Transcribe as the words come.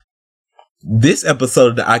This episode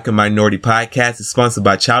of the Icon Minority Podcast is sponsored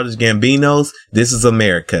by Childish Gambino's This Is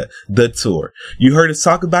America, the tour. You heard us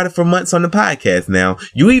talk about it for months on the podcast now.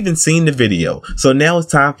 You even seen the video. So now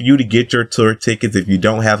it's time for you to get your tour tickets if you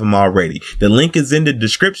don't have them already. The link is in the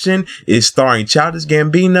description. It's starring Childish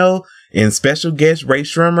Gambino and special guest Ray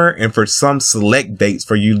Shremmer, and for some select dates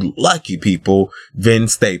for you lucky people,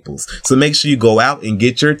 Vince Staples. So make sure you go out and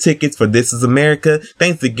get your tickets for This Is America.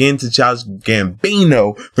 Thanks again to Childish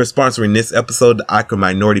Gambino for sponsoring this episode of the Icon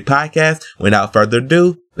Minority Podcast. Without further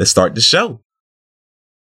ado, let's start the show.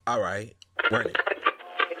 All right, run it.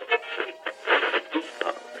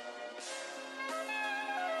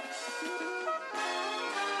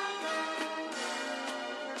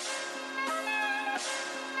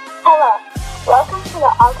 Hello, welcome to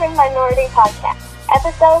the Awkward Minority Podcast,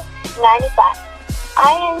 episode 95.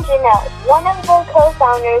 I am Janelle, one of the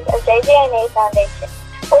co-founders of JJNA Foundation.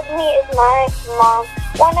 With me is my mom,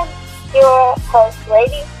 one of your hosts,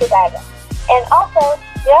 Lady Survivor, and also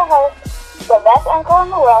your host, the best uncle in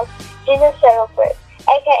the world, Jesus Shuttleford,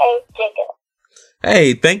 aka Jacob.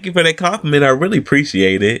 Hey, thank you for that compliment. I really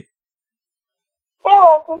appreciate it. You're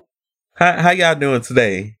welcome. How y'all doing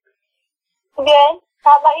today? Good.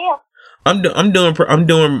 How about you? I'm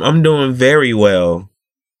doing very well.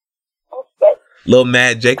 That's good. Little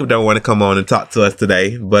Matt Jacob don't want to come on and talk to us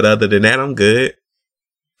today, but other than that, I'm good.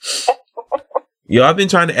 Yo, I've been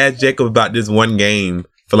trying to ask Jacob about this one game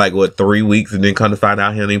for 3 weeks, and then come to find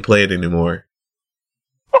out he don't even play it anymore.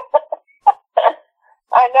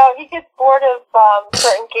 I know, he gets bored of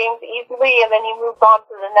certain games easily, and then he moves on to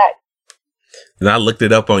the next. And I looked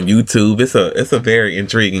it up on YouTube. It's a very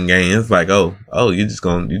intriguing game. It's like, oh, you're just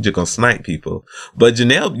gonna snipe people. But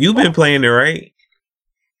Janelle, you've been playing it, right?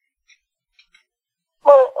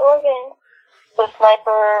 What game? The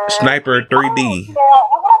Sniper 3D. Oh,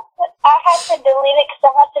 yeah, I had to delete it because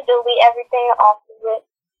I had to delete everything off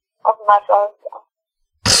of my phone.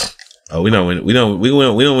 Oh, we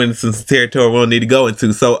don't win some territory we don't need to go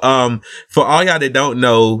into. So, for all y'all that don't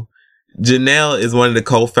know, Janelle is one of the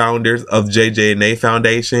co-founders of JJNA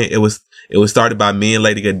Foundation. It was started by me and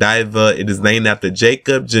Lady Godiva. It is named after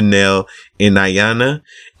Jacob, Janelle, and Ayana.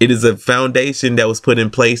 It is a foundation that was put in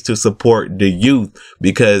place to support the youth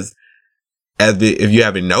because, if you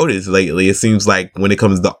haven't noticed lately, it seems like when it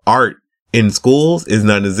comes to art in schools is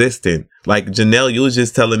non-existent. Like Janelle, you was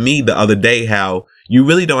just telling me the other day how you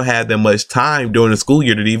really don't have that much time during the school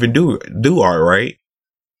year to even do art, right?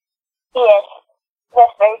 Yes,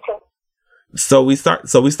 that's very true. So we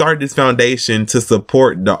started this foundation to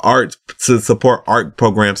support art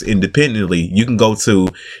programs independently. You can go to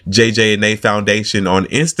JJNA Foundation on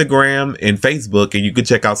Instagram and Facebook, and you can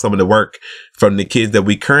check out some of the work from the kids that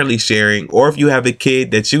we currently sharing. Or if you have a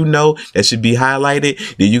kid that you know that should be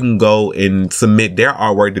highlighted, then you can go and submit their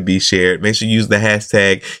artwork to be shared. Make sure you use the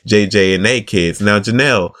hashtag JJNA Kids. Now,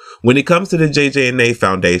 Janelle, when it comes to the JJNA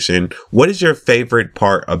Foundation, what is your favorite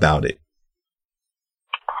part about it?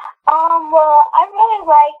 Well, I really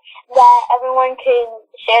like that everyone can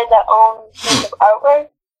share their own piece of artwork.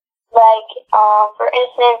 Like, for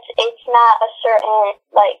instance, it's not a certain,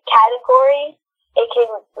 category. It can,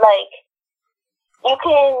 you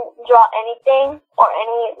can draw anything or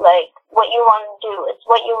any, what you want to do. It's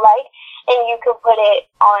what you like, and you can put it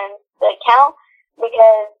on the account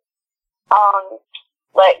because,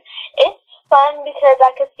 it's fun because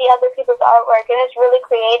I can see other people's artwork, and it's really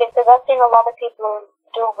creative because I've seen a lot of people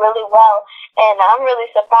do really well, and I'm really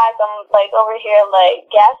surprised. I'm over here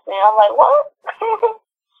gasping. I'm like, what?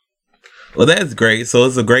 Well, that's great. So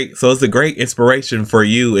it's a great inspiration for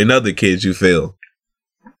you and other kids, you feel?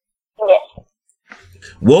 Yes.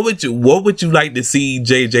 What would you like to see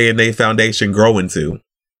JJNA Foundation grow into?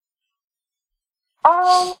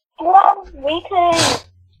 Well, we could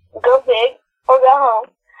go big or go home.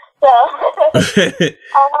 So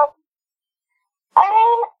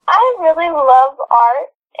I really love art,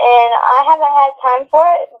 and I haven't had time for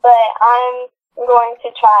it, but I'm going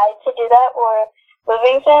to try to do that. We're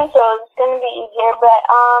moving soon, so it's going to be easier. But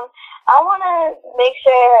I want to make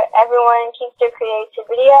sure everyone keeps their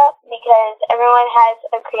creativity up because everyone has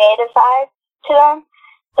a creative side to them.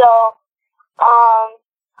 So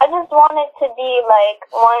I just want it to be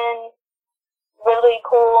one really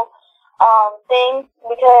cool thing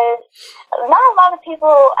because not a lot of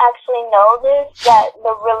people actually know this, that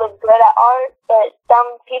they're really good at art, but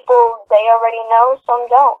some people, they already know, some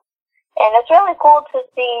don't. And it's really cool to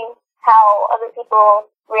see how other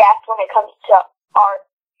people react when it comes to art.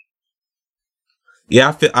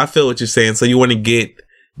 Yeah, I feel what you're saying. So you want to get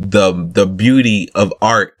the beauty of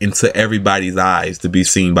art into everybody's eyes to be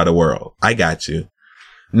seen by the world. I got you.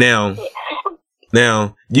 Now,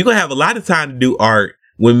 Now, you're going to have a lot of time to do art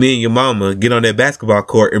when me and your mama get on that basketball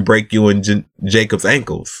court and break you and Jacob's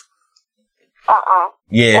ankles.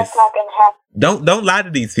 Yes. That's not gonna happen. Don't lie to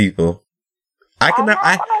these people. I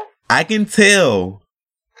can tell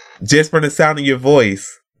just from the sound of your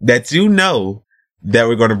voice that you know that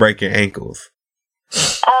we're going to break your ankles.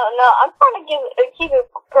 Oh no, I'm trying to keep it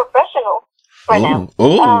professional right now.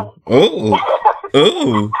 Ooh.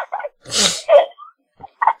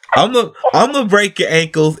 I'm gonna break your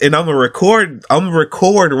ankles, and I'm gonna record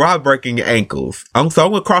Rob breaking your ankles. I'm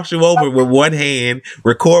gonna cross you over with one hand,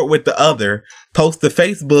 record with the other, post to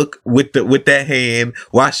Facebook with that hand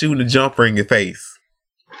while shooting a jumper in your face.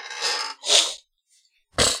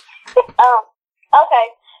 Okay,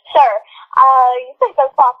 sir. You think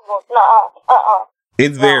that's possible? No.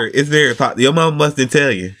 It's very possible. Your mom mustn't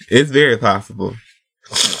tell you. It's very possible.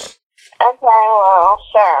 Okay, well,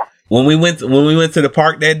 sure. When we went to the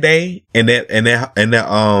park that day, and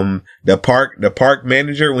the park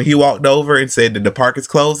manager, when he walked over and said that the park is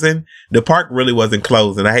closing, the park really wasn't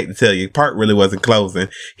closing. I hate to tell you, the park really wasn't closing.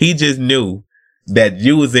 He just knew that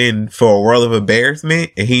you was in for a world of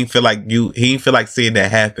embarrassment, and he didn't feel like seeing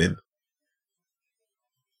that happen.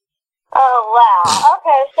 Oh wow.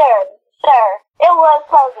 Okay, sure. It was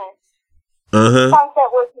closing. Sunset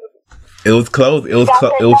was. It was closed. It was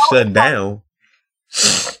shut down.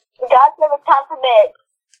 God said it's time for bed.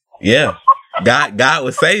 Yeah. God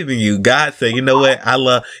was saving you. God said, you know what?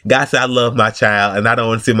 God said I love my child, and I don't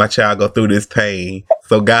want to see my child go through this pain.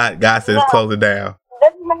 So God said it's closing down.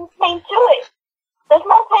 There's no pain to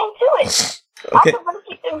it. Okay. I'm going to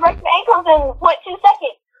keep them breaking ankles in 2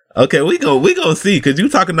 seconds. Okay, we gonna see, because you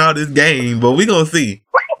talking all this game, but we gonna see.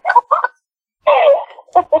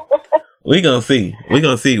 We gonna see. We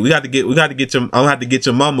got to get your. I'm gonna have to get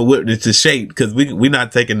your mama whipped into shape, because we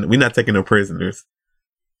not taking no prisoners.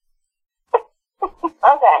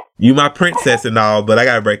 Okay. You my princess and all, but I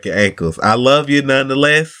gotta break your ankles. I love you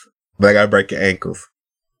nonetheless, but I gotta break your ankles.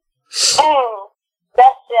 That's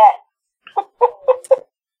that.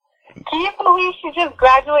 Can you believe she just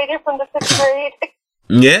graduated from the 5th grade?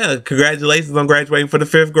 Yeah, congratulations on graduating for the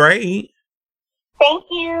 5th grade. Thank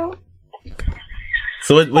you.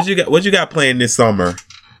 So what you got planned this summer?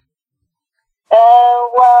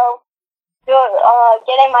 Well,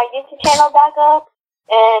 getting my YouTube channel back up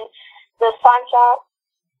and the slime shop.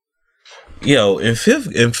 Yo, in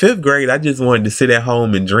fifth grade, I just wanted to sit at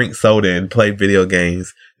home and drink soda and play video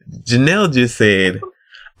games. Janelle just said,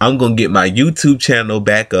 I'm gonna get my YouTube channel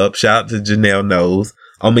back up. Shout out to Janelle Knows.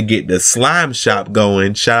 I'm gonna get the slime shop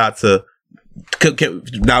going. Shout out to. We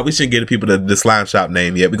shouldn't give the people the slime shop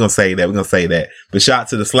name yet. We're gonna say that. But shout out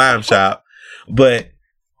to the slime shop. But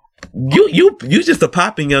you just a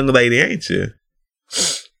popping young lady, ain't you?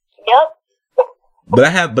 Yep. But I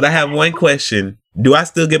have one question. Do I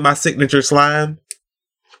still get my signature slime?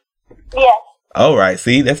 Yes. All right.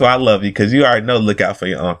 See, that's why I love you, because you already know. Look out for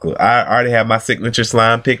your uncle. I already have my signature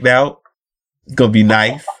slime picked out. It's gonna be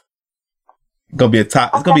nice. It's gonna be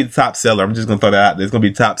the top seller. I'm just gonna throw that out there. It's gonna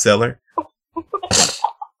be top seller.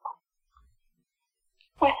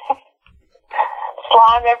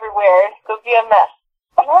 Slime everywhere. It's gonna be a mess.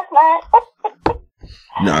 No, it's not.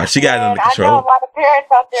 No, she got it under control. I know a lot of parents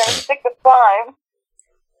out there are sick of slime.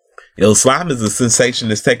 Yo, slime is a sensation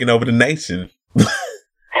that's taking over the nation. You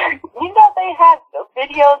know they have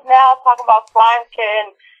videos now talking about slime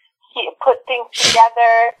can put things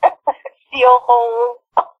together, seal holes.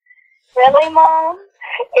 Really, Mom?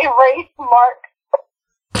 Erase marks.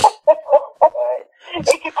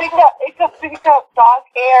 It can pick up dog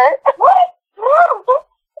hair. What? Mom, that's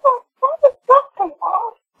disgusting,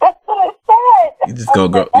 Mom. That's what I said. You just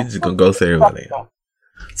gonna go say everybody.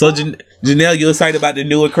 So Janelle, you excited about the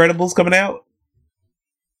new Incredibles coming out?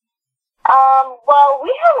 Well,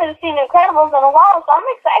 we haven't seen Incredibles in a while, so I'm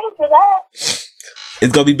excited for that.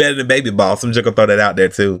 It's gonna be better than Baby Boss. I'm just gonna throw that out there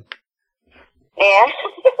too. Yeah.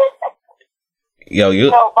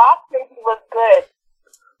 Boss Baby was good.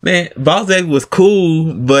 Man, Boss Baby was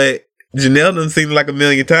cool, but Janelle done seen it like a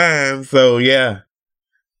million times, so yeah.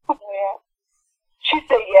 Yeah. She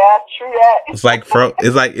said, yeah, true that. It's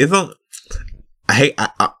on.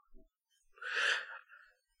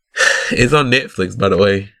 It's on Netflix, by the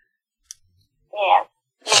way. Yeah,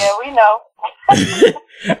 we know.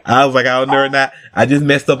 I was like, I don't know or not. I just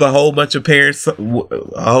messed up a whole bunch of parents'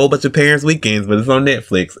 weekends, but it's on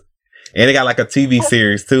Netflix, and it got like a TV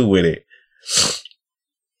series too with it.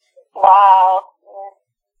 Wow.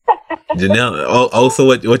 Janelle, so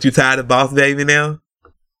what you tired of Boss Baby now?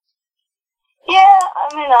 Yeah,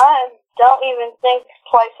 I mean, I don't even think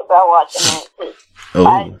twice about watching it.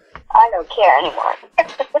 I don't care anymore.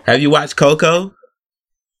 Have you watched Coco?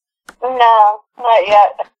 No, not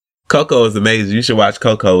yet. Coco is amazing. You should watch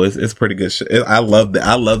Coco. It's pretty good. I love that.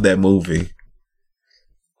 I love that movie.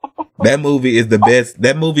 That movie is the best.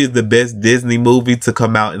 That movie is the best Disney movie to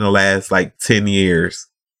come out in the last 10 years.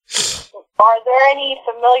 Are there any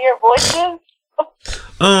familiar voices?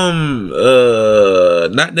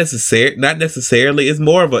 Not necessarily. It's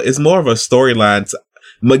more of a storyline.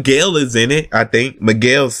 Miguel is in it. I think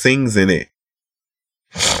Miguel sings in it.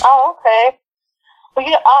 Oh, okay. Well,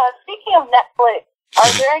 speaking of Netflix,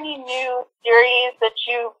 are there any new series that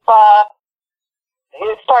you've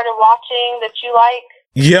started watching that you like?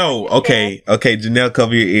 Yo, okay, Janelle,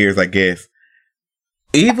 cover your ears, I guess.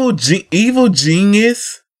 Evil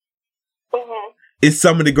Genius is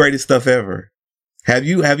some of the greatest stuff ever. Have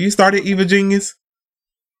you started Evil Genius?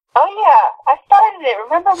 Oh yeah, I started it.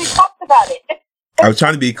 Remember we talked about it. I was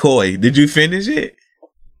trying to be coy. Did you finish it?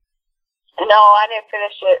 No, I didn't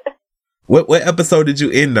finish it. What episode did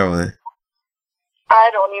you end on? I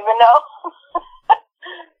don't even know.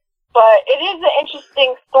 But it is an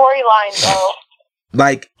interesting storyline, though.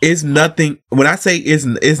 It's nothing. When I say it's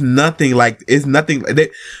nothing. It's nothing.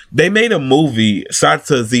 They made a movie. Shout out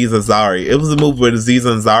to Aziz Ansari. It was a movie with Aziz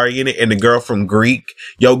Ansari in it and the girl from Greek.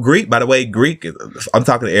 Yo, Greek. By the way, Greek. I'm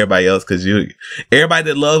talking to everybody else because everybody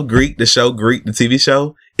that love Greek, the show Greek, the TV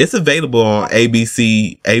show. It's available on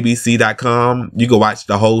ABC.com. You can watch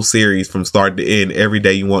the whole series from start to end every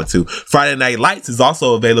day you want to. Friday Night Lights is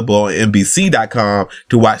also available on NBC.com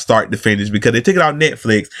to watch start to finish because they took it off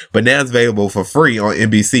Netflix, but now it's available for free on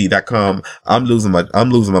NBC.com. I'm losing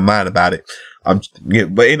my mind about it.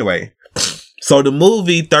 But anyway. So the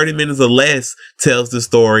movie 30 Minutes or Less tells the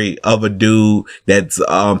story of a dude that's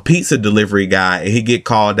pizza delivery guy, and he get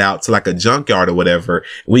called out to a junkyard or whatever.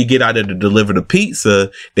 We get out there to deliver the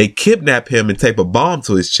pizza. They kidnap him and tape a bomb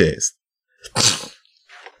to his chest.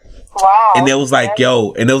 Wow. And it was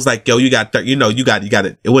yo, you got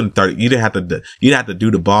it. It wasn't 30. You didn't have to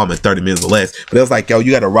do the bomb in 30 minutes or less. But it was yo,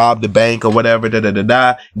 you got to rob the bank or whatever. Get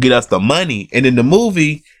us the money. And in the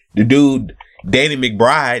movie, the dude, Danny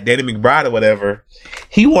McBride or whatever,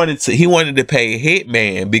 he wanted to pay a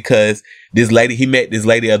hitman because he met this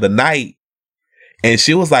lady the other night, and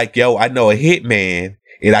she was like, yo, I know a hitman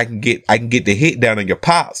and I can get the hit down on your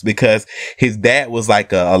pops because his dad was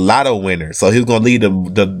a lotto winner. So he was going to lead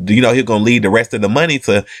he's going to lead the rest of the money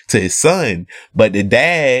to his son. But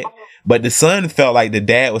the son felt like the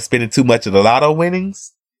dad was spending too much of the lotto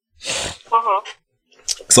winnings.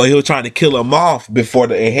 So he was trying to kill him off before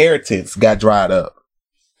the inheritance got dried up.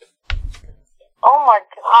 Oh my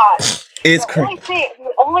god! It's crazy.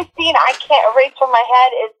 The only scene I can't erase from my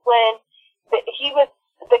head is when the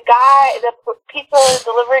pizza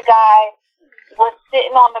delivery guy was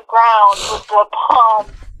sitting on the ground with the bomb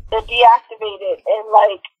that deactivated, and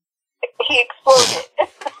he exploded.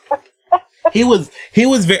 he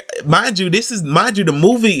was very, mind you, the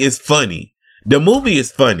movie is funny. The movie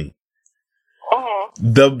is funny.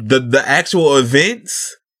 The actual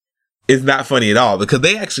events is not funny at all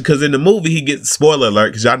because in the movie he gets, spoiler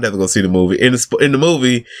alert because y'all never gonna see the movie, in the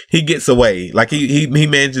movie he gets away, he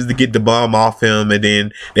manages to get the bomb off him, and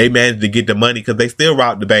then they manage to get the money because they still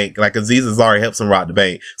rob the bank. Aziz Ansari helps them rob the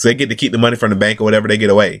bank, so they get to keep the money from the bank or whatever. They get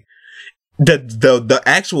away. The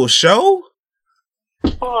actual show,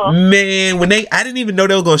 man, I didn't even know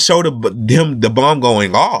they were gonna show the bomb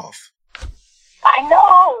going off. I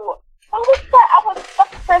know. What was that? I was stuck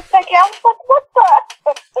for a second. I was like, what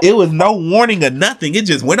the? It was no warning or nothing. It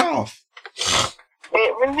just went off.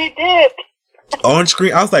 It really did. On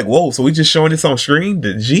screen. I was like, whoa, so we just showing this on screen?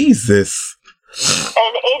 Jesus. And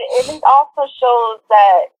it also shows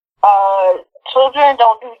that children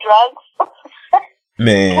don't do drugs.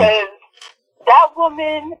 Man. Because that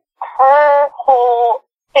woman, her whole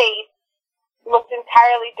face looked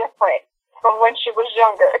entirely different from when she was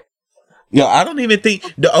younger. Yo, I don't even think...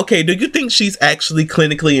 Okay, do you think she's actually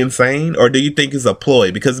clinically insane? Or do you think it's a ploy?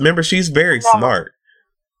 Because remember, she's very smart.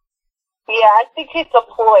 Yeah, I think it's a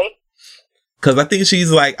ploy. Because I think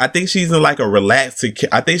she's in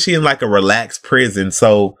a relaxed prison.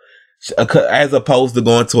 So, as opposed to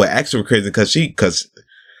going to an actual prison, because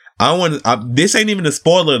I don't want to... This ain't even a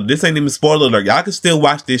spoiler. This ain't even spoiler alert. Y'all can still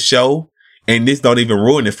watch this show. And this don't even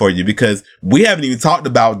ruin it for you. Because we haven't even talked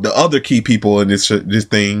about the other key people in this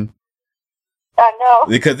thing. I know.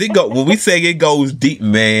 Because when we say it goes deep,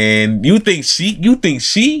 man, you think she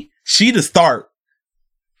the start.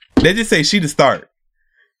 Let's just say she the start.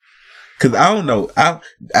 Cause I don't know. I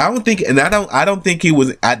don't think he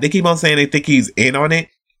was, they keep on saying they think he's in on it.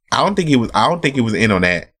 I don't think he was in on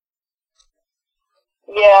that.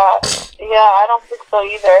 Yeah, I don't think so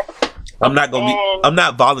either. I'm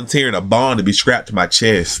not volunteering a bond to be strapped to my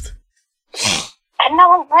chest. I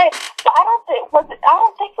know, right? But I don't think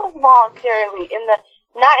it was voluntarily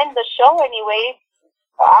not in the show anyway.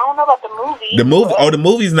 I don't know about the movie. The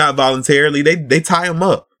movie's not voluntarily. They tie him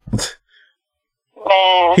up.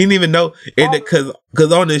 Man, he didn't even know it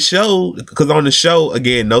because on the show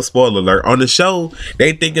again, no spoiler alert. On the show,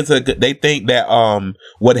 they think that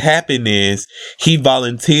what happened is he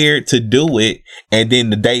volunteered to do it, and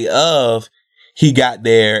then the day of he got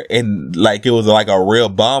there and like it was like a real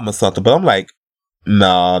bomb or something. But I'm like,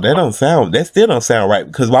 no, that still don't sound right,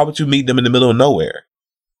 because why would you meet them in the middle of nowhere?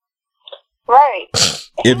 Right.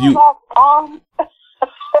 If you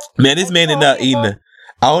man, this man ended up eating.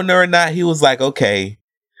 I don't know or not. He was like, okay,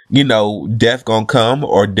 death gonna come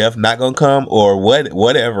or death not gonna come or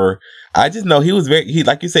whatever. I just know he was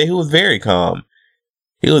like you say, he was very calm.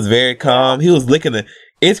 He was very calm. He was licking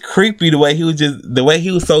it's creepy the way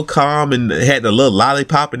he was so calm and had the little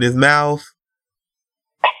lollipop in his mouth.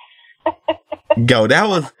 Yo, that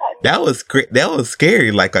was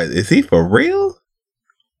scary. Like, is he for real?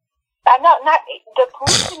 I'm not the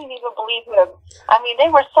police didn't even believe him. I mean, they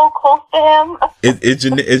were so close to him. Is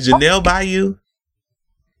Janelle by you?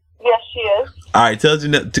 Yes, she is. All right, tell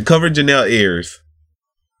Janelle to cover Janelle's ears.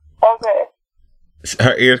 Okay.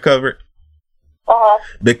 Her ears covered.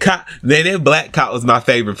 The cop, that black cop was my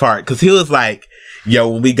favorite part, because he was like, yo,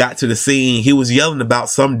 when we got to the scene, he was yelling about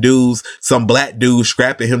some black dudes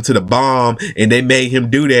strapping him to the bomb, and they made him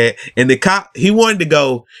do that. And the cop, he wanted to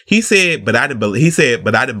go, he said, but I didn't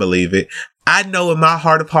believe it. I know in my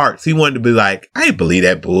heart of hearts, he wanted to be like, I ain't believe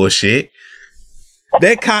that bullshit.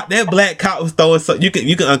 That black cop was throwing you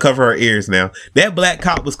can uncover her ears now. That black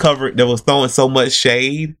cop was throwing so much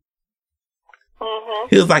shade. Mm-hmm.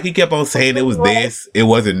 He was like, he kept on saying it was this, it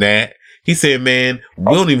wasn't that. He said, man,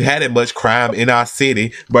 we don't even have that much crime in our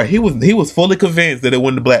city. But he was fully convinced that it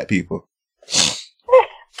wasn't the black people.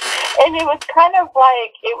 And it was kind of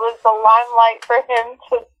like it was the limelight for him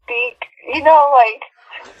to speak, like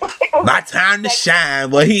my time to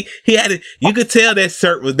shine. Well, he had it. You could tell that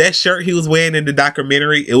shirt he was wearing in the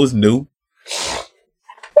documentary, it was new.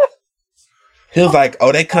 He was like,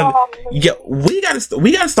 oh, they come. Yeah, we gotta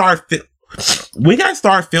start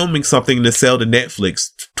filming something to sell to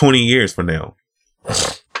Netflix 20 years from now. I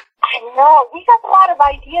know. We got a lot of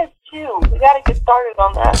ideas too. We gotta get started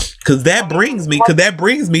on that. Cause that brings me to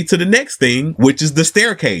the next thing, which is the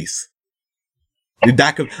staircase. The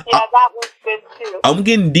that was good too. I'm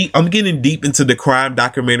getting deep into the crime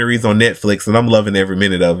documentaries on Netflix, and I'm loving every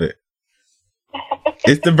minute of it.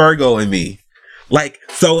 It's the Virgo in me. Like,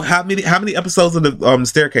 so how many episodes of the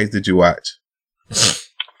staircase did you watch?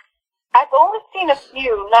 I've only seen a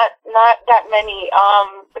few, not that many.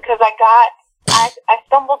 Because I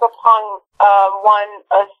stumbled upon one.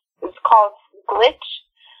 It's called Glitch.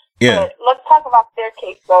 Yeah. But let's talk about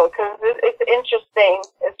Staircase though, because it's interesting.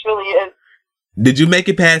 It really is. Did you make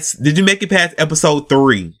it past episode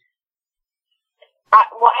 3? I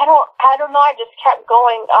don't know. I just kept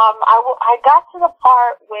going. I got to the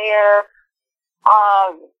part where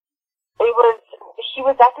he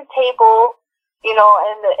was at the table.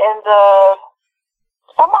 And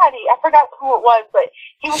somebody, I forgot who it was, but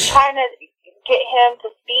he was trying to get him to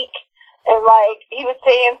speak, and like he was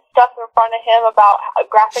saying stuff in front of him about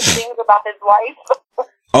graphic things about his wife.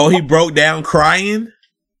 Oh, he broke down crying?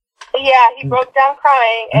 Yeah, he broke down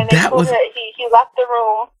crying, and he left the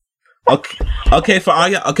room. Okay, for all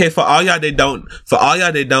y'all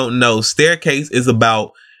that don't know, Staircase is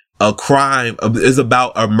about a crime, is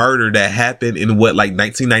about a murder that happened in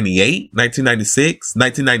 1998, 1996,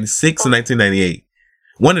 1996 and 1998.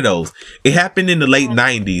 One of those. It happened in the late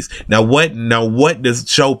 90s. Now what this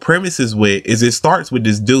show premises with is it starts with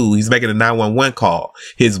this dude. He's making a 911 call.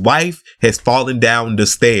 His wife has fallen down the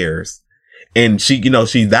stairs and she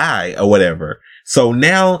died or whatever. So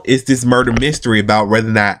now it's this murder mystery about whether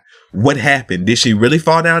or not what happened. Did she really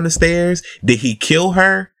fall down the stairs? Did he kill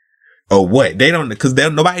her? Or what? They don't, because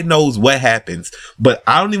nobody knows what happens. But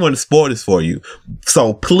I don't even want to spoil this for you.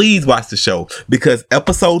 So please watch the show, because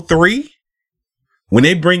episode 3, when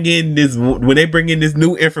they bring in this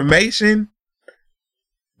new information,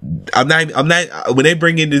 when they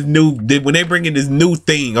bring in this new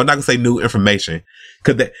thing, I'm not gonna say new information,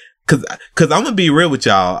 because I'm gonna be real with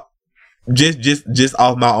y'all, just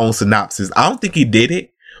off my own synopsis. I don't think he did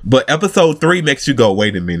it, but episode 3 makes you go,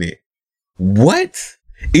 wait a minute, what?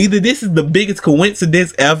 Either this is the biggest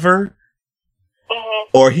coincidence ever,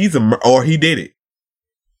 or he did it.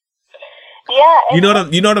 Yeah, you know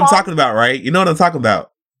what I'm talking about, right? You know what I'm talking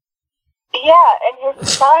about. Yeah, and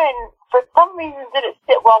his son, for some reason, didn't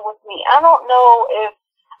sit well with me. I don't know if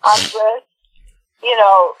I'm just,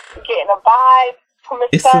 getting a vibe,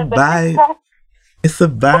 It's a vibe. It's a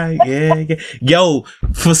vibe, yeah. Yo,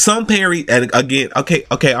 for some parents, and again, okay,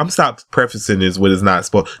 I'm stop prefacing this with it's not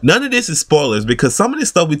spoil. None of this is spoilers because some of this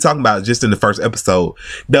stuff we talking about is just in the first episode.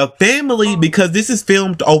 The family, because this is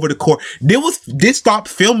filmed over the course. This stopped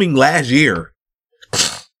filming last year.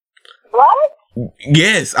 What?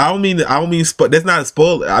 Yes, I don't mean. That's not a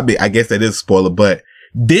spoiler. I mean, I guess that is a spoiler, but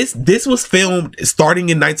this was filmed starting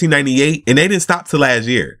in 1998, and they didn't stop till last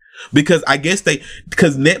year. Because I guess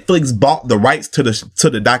because Netflix bought the rights to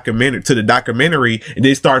the documentary and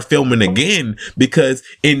they started filming again because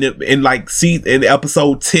in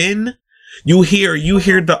episode 10 you hear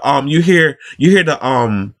the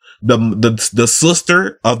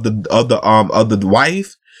sister of the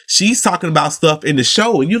wife, she's talking about stuff in the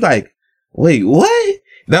show and you're like, wait, what?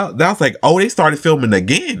 That was like, oh, they started filming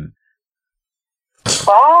again.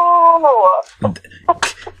 Oh.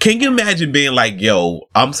 Can you imagine being like, yo,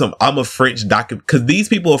 I'm a French because these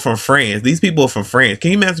people are from France. Can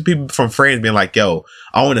you imagine people from France being like, yo,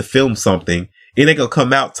 I want to film something. It ain't gonna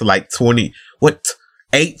come out to like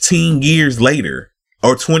 18 years later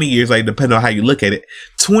or 20 years later, depending on how you look at it.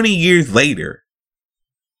 20 years later.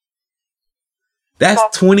 That's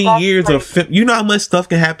 20 years of film. You know how much stuff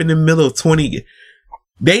can happen in the middle of 20.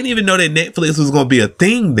 They didn't even know that Netflix was going to be a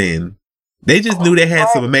thing then. They just knew they had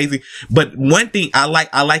some amazing. But one thing I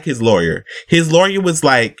like his lawyer. His lawyer was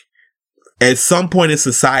like, at some point in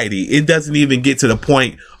society, it doesn't even get to the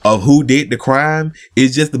point of who did the crime.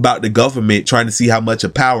 It's just about the government trying to see how much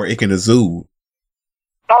of power it can exude.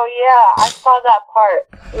 Oh yeah, I saw that part.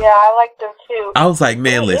 Yeah, I liked him too. I was like,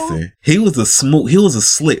 man, listen, he was a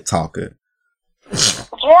slick talker.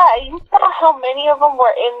 Yeah, you saw how many of them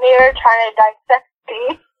were in there trying to dissect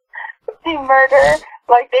the murder.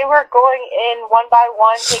 Like they were going in one by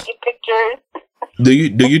one, taking pictures. Do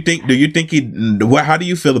you think he? How do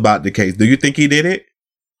you feel about the case? Do you think he did it?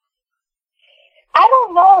 I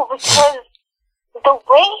don't know because the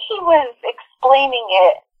way he was explaining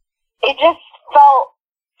it just felt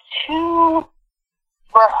too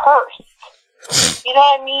rehearsed. You know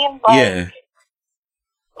what I mean? Like, yeah.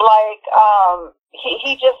 Like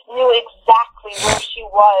he just knew exactly where she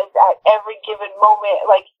was at every given moment,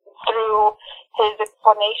 like through his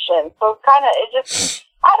explanation. So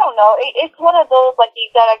I don't know. It's one of those, like,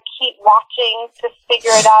 you gotta keep watching to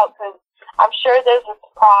figure it out, because I'm sure there's a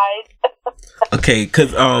surprise. Okay,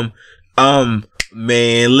 because,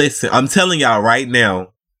 man, listen, I'm telling y'all right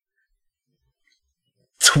now,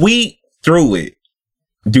 tweet through it.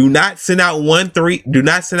 Do not send out one tweet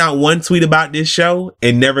about this show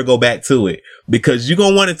and never go back to it, because you're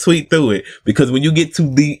going to want to tweet through it, because when you get to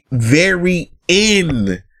the very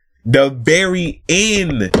end, you're going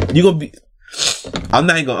to be, I'm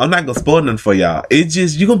not gonna spoil nothing for y'all. It's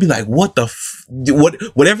just, you're gonna be like, whatever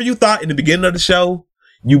you thought in the beginning of the show,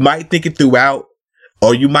 you might think it throughout,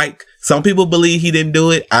 or you might. Some people believe he didn't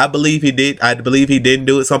do it. I believe he did. I believe he didn't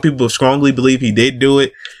do it. Some people strongly believe he did do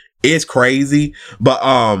it. It's crazy, but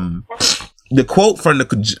the quote from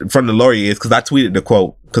the lawyer is, because I tweeted the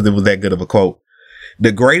quote because it was that good of a quote.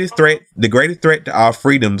 The greatest threat to our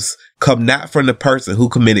freedoms come not from the person who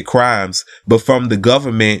committed crimes, but from the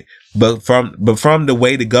government. But from the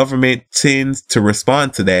way the government tends to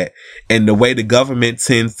respond to that, and the way the government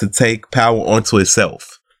tends to take power onto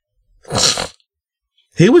itself.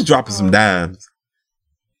 He was dropping some dimes.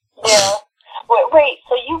 Yeah. Wait.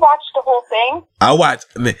 So you watched the whole thing? I watched.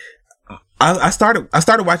 I started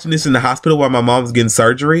watching this in the hospital while my mom was getting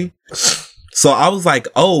surgery. So I was like,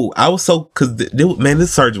 because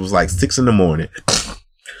this surgery was like 6 a.m.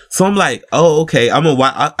 So I'm like, oh, okay. I'm gonna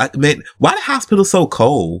why the hospital so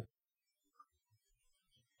cold?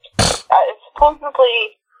 It's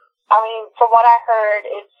supposedly, from what I heard,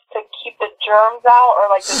 it's to keep the germs out, or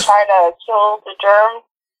like to try to kill the germs.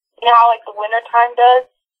 You know how like the wintertime does?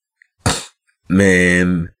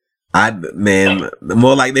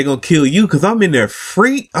 More like they're gonna kill you, because I'm in there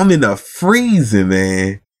freezing,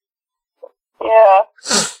 man. Yeah.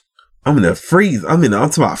 I'm in the freeze. I'm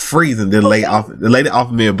talking about freezing. The lady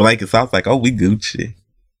offered me a blanket, so I was like, oh, we Gucci.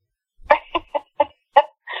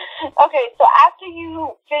 Okay, so after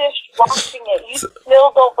you finished watching it, you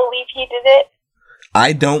still don't believe he did it?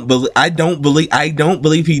 I don't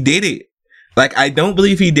believe he did it. Like, I don't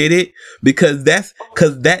believe he did it, because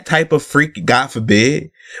that type of freak, God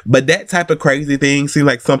forbid, but that type of crazy thing seems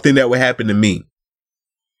like something that would happen to me.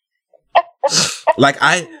 Cover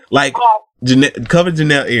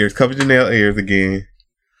Janelle ears again.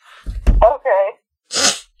 Okay.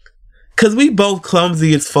 Cause we both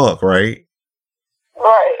clumsy as fuck, right?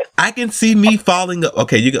 Right. I can see me falling up.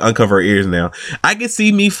 Okay, you can uncover her ears now. I can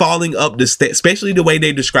see me falling up the steps, especially the way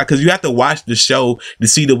they describe, because you have to watch the show to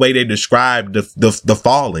see the way they describe the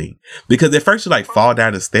falling. Because at first you're like, fall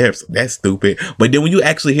down the steps. That's stupid. But then when you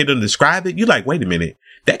actually hear them describe it, you're like, wait a minute.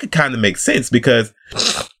 That could kind of make sense, because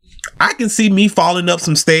I can see me falling up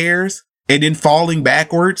some stairs and then falling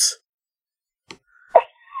backwards.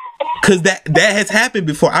 Cause that has happened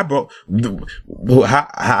before. I broke how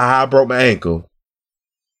I broke my ankle.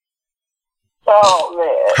 Oh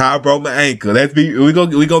man! How I broke my ankle. We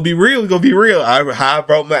gonna be real. We gonna be real. How I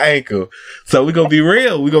broke my ankle. So we gonna be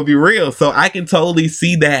real. We gonna be real. So I can totally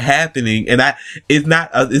see that happening, and it's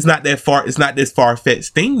not that far. It's not this far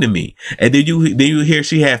fetched thing to me. And then you hear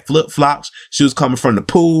she had flip flops. She was coming from the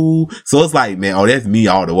pool. So it's like, man, oh, that's me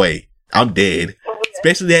all the way. I'm dead.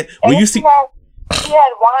 Especially that when you see. She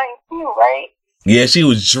had wine too, right? Yeah, she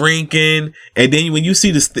was drinking, and then when you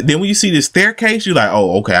see the staircase, you're like,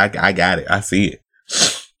 oh, okay, I got it, I see it.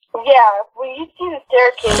 Yeah, when you see the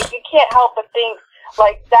staircase, you can't help but think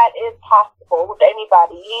like that is possible with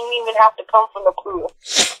anybody. You don't even have to come from the pool.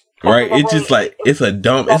 Right? It's just like it's a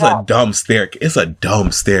dumb staircase,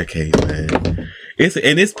 man.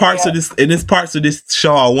 It's parts of this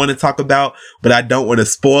show I want to talk about, but I don't want to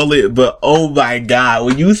spoil it. But oh my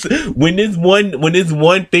god, when this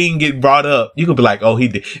one thing get brought up, you can be like, oh, he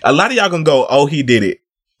did. A lot of y'all gonna go, oh, he did it.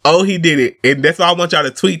 Oh, he did it. And that's why I want y'all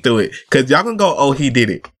to tweet through it, because y'all gonna go, oh, he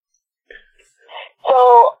did it.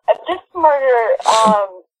 So this murder,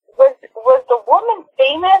 was the woman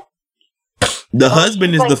famous? The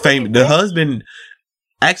husband is the famous. The husband.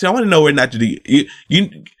 Actually, I want to know where not to do.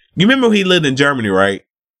 You remember when he lived in Germany, right?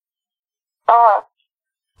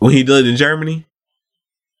 When he lived in Germany?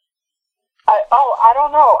 I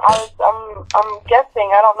don't know. I'm guessing.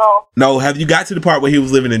 I don't know. No, have you got to the part where he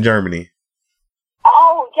was living in Germany?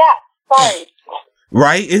 Oh, yeah. Sorry.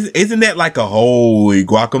 Right? Isn't that like a holy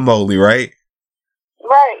guacamole, right?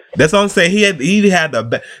 Right. That's what I'm saying. He had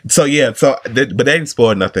but they didn't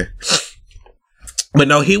spoil nothing. But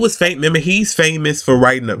no, he was famous. Remember, he's famous for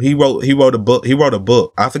writing up. He wrote a book. He wrote a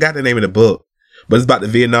book. I forgot the name of the book, but it's about the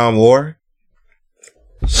Vietnam War.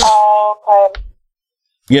 Oh, okay.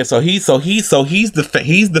 Yeah, so he's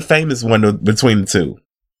the famous one between the two.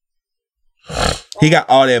 He got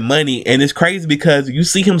all that money, and it's crazy because you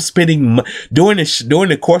see him spending during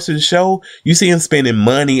the course of the show. You see him spending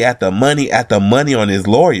money after money after money on his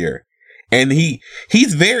lawyer, and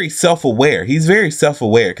he's very self-aware. He's very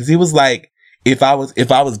self-aware because he was like, if I was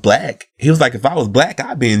black, he was like, if I was black,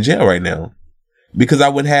 I'd be in jail right now because I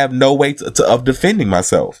would have no way of defending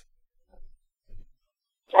myself.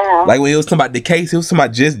 Like when he was talking about the case, he was talking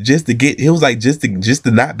about just to get. He was like just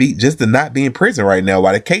to not be in prison right now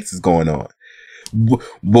while the case is going on. But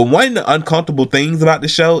one of the uncomfortable things about the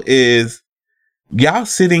show is y'all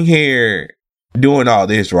sitting here doing all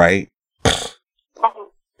this, right?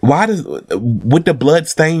 Why does with the blood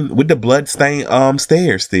stain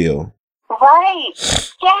stairs still? Right.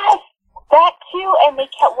 Yes, that too. And they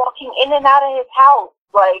kept walking in and out of his house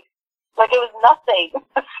like it was nothing.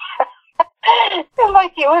 And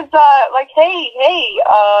like it was like, hey,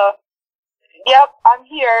 yep, I'm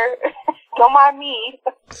here. Don't mind me.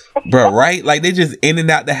 Bro, right? Like they just in and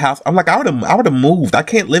out the house. I'm like, I would have moved. I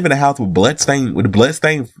can't live in a house with bloodstained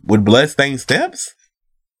steps.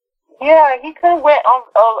 Yeah, he could have went on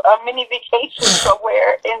a mini vacation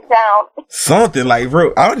somewhere in town. Something like,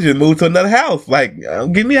 bro, I would just move to another house. Like,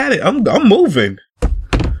 get me out of it. I'm moving.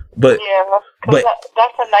 But yeah,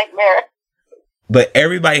 that's a nightmare. But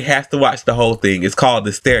everybody has to watch the whole thing. It's called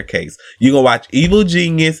The Staircase. You go watch Evil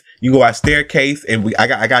Genius. You go watch Staircase, and I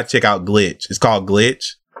got to check out Glitch. It's called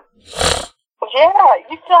Glitch. Yeah,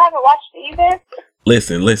 you still haven't watched either.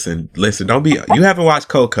 Listen. Don't be. You haven't watched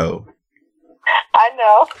Coco. I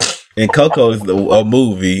know. And Coco is a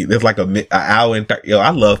movie. There's like an hour and 30. Yo,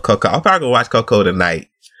 I love Coco. I'm probably gonna watch Coco tonight.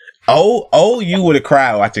 Oh, you would have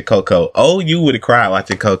cried watching Coco.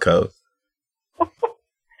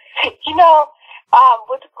 You know.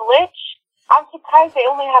 With Glitch, I'm surprised they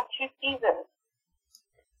only have 2 seasons.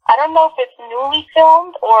 I don't know if it's newly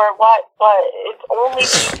filmed or what, but it's only 2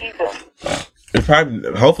 seasons. It's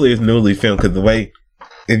probably, hopefully, it's newly filmed because the way,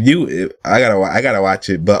 I gotta watch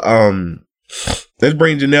it. But let's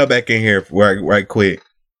bring Janelle back in here right quick.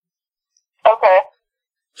 Okay.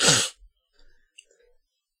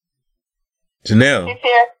 Janelle. She's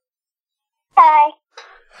here. Hi.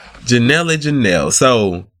 Janelle.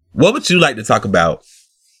 So, what would you like to talk about?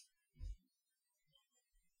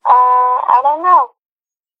 I don't know.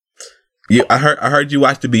 I heard you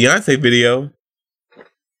watch the Beyonce video.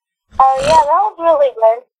 Oh yeah, that was really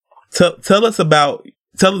good. Tell us about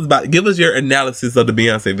Give us your analysis of the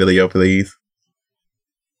Beyonce video, please.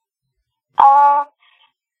 Well,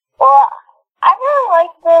 I really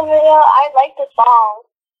like the video. I like the song.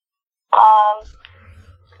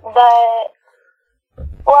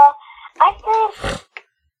 Well, I think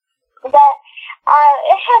that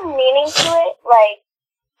it had meaning to it. Like,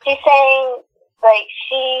 she's saying, like,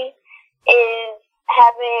 she is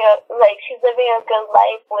she's living a good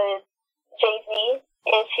life with Jay-Z,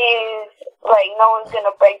 and she's, like, no one's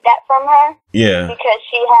gonna break that from her. Yeah. Because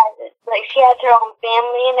she has her own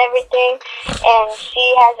family and everything, and she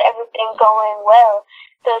has everything going well.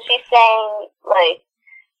 So she's saying, like,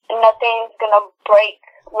 nothing's gonna break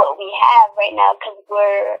what we have right now because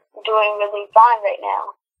we're doing really fine right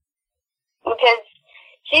now. Because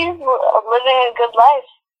she's living a good life,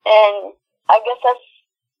 and I guess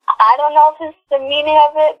I don't know if it's the meaning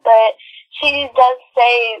of it, but she does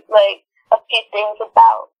say, like, a few things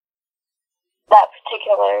about that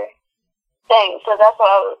particular thing. So that's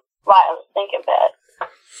why I was thinking that.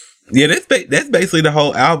 Yeah, that's basically the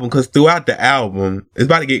whole album, because throughout the album, it's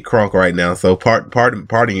about to get crunk right now, so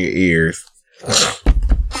pardon your ears.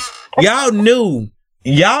 Y'all knew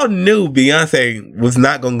Beyonce was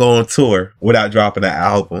not gonna go on tour without dropping an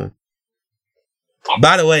album.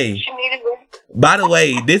 By the way,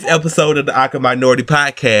 this episode of the Awkward Minority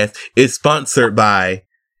Podcast is sponsored by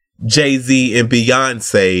Jay-Z and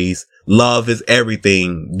Beyonce's Love Is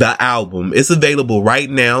Everything, the album. It's available right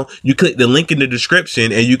now. You click the link in the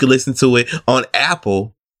description and you can listen to it on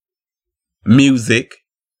Apple Music.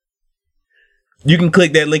 You can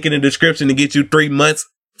click that link in the description and get you 3 months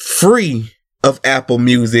free of Apple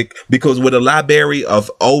Music, because with a library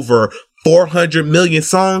of over 400 million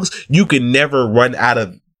songs, you can never run out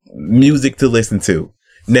of music to listen to.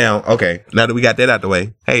 Now that we got that out the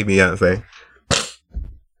way, hey Beyonce.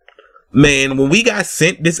 Man, when we got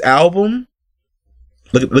sent this album,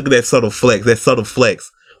 look at that subtle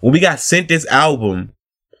flex. When we got sent this album,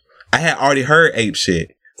 I had already heard Ape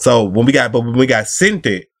Shit. So when we got sent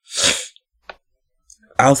it,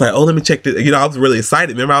 I was like, oh, let me check this. I was really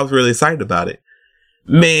excited. Remember, I was really excited about it.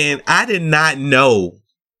 Man, I did not know.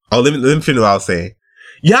 Oh, let me finish what I was saying.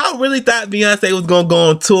 Y'all really thought Beyonce was gonna go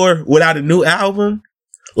on tour without a new album?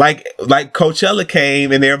 Like Coachella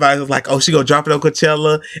came and everybody was like, oh, she gonna drop it on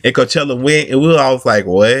Coachella, and Coachella went, and we were all like,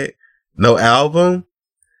 what? No album?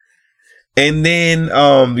 And then,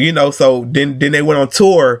 so then they went on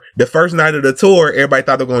tour. The first night of the tour, everybody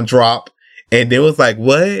thought they were gonna drop, and then it was like,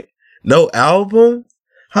 what? No album?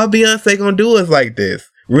 How Beyonce gonna do us like this?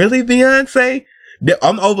 Really, Beyonce?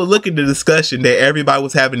 I'm overlooking the discussion that everybody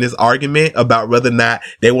was having this argument about whether or not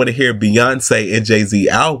they want to hear Beyonce and Jay-Z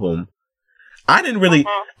album. I didn't really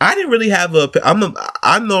have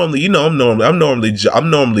I'm normally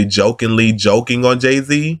jokingly joking on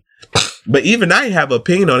Jay-Z, but even I didn't have an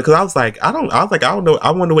opinion on it, because I was like, I don't know.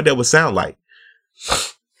 I wonder what that would sound like.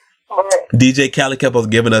 DJ Khaled kept on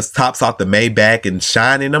giving us Tops Off the Maybach and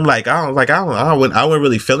Shining. I'm like, I wasn't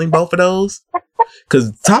really feeling both of those,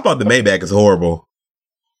 because Top Off the Maybach is horrible.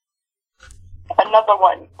 Another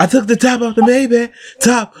one. I took the top off the Maybach,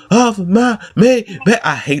 top off of my Maybach.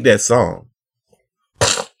 I hate that song.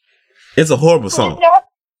 It's a horrible song.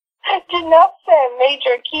 Janelle said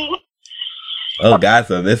major key. Oh, guys,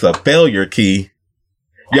 it's a failure key.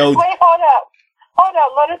 Yo, wait, hold up,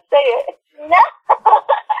 let us say it. No.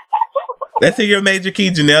 Let's hear your major key,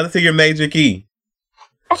 Janelle. Let's hear your major key.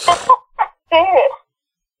 Say it.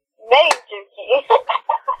 Major key.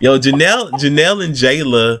 Yo, Janelle and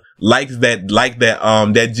Jayla likes that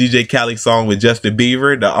DJ Khaled song with Justin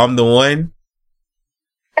Bieber, the I'm the One.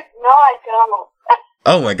 No, I don't.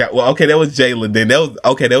 Oh my God. Well, okay, that was Jayla then.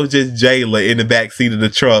 That was just Jayla in the back seat of the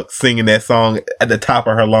truck singing that song at the top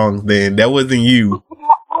of her lungs then. That wasn't you.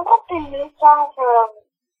 I like the new song from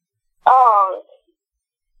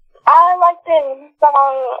I like the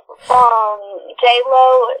song from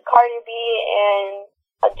J-Lo, Cardi B, and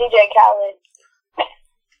DJ Khaled.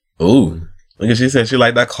 Ooh. Look at, she said she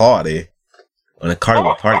liked that Cardi. On the Cardi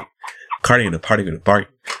with party. Cardi in the party with the party.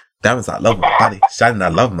 Diamonds, I love my body. Shining, I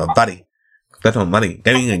love my body. That's my money.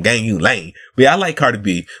 That ain't gonna gang you lame. But yeah, I like Cardi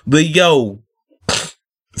B. But yo,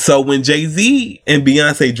 so when Jay-Z and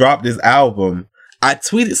Beyonce dropped this album, I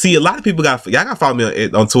tweeted. See, a lot of people y'all gotta follow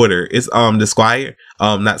me on Twitter. It's the Squire,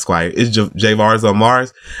 not Squire. It's Javars on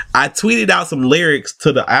Mars. I tweeted out some lyrics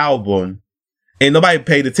to the album, and nobody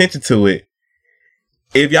paid attention to it.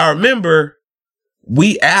 If y'all remember,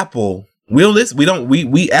 we Apple. We don't listen.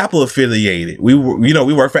 We Apple affiliated. We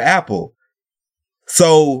work for Apple.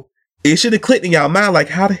 So it should have clicked in y'all mind, like,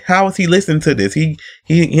 how is he listening to this? He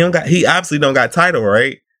obviously don't got title,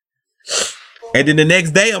 right? And then the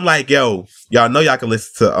next day, I'm like, yo, y'all know y'all can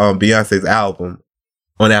listen to Beyonce's album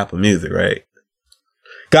on Apple Music, right?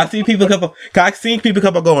 Cause I seen people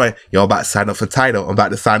come up going, yo, I'm about to sign up for Tidal.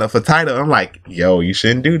 I'm like, yo, you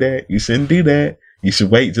shouldn't do that. You should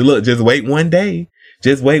wait. Just wait one day.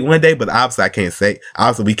 But obviously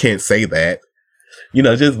we can't say that. You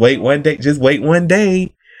know, just wait one day.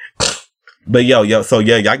 But so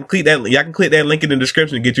y'all can click that link in the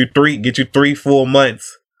description to get you 3 full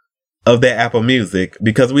months of that Apple Music,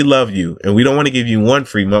 because we love you and we don't want to give you 1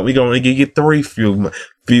 free month. We're going to give you 3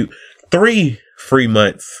 free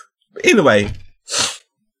months. Anyway,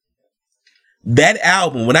 that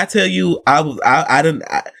album, when I tell you, I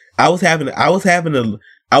was having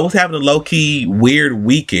a low key weird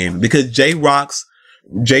weekend, because J Rock's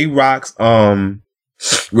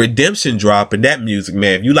Redemption drop, and that music,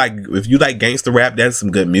 man, if you like gangster rap, that's some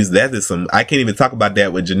good music. That is some, I can't even talk about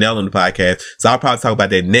that with Janelle on the podcast, so I'll probably talk about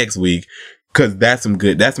that next week, because that's some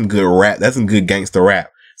good rap. That's some good gangster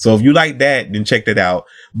rap. So if you like that, then check that out.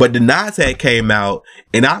 But the Nas had came out,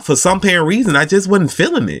 and for some apparent reason, I just wasn't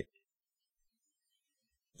feeling it.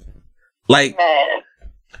 Like,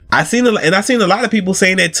 I seen a lot of people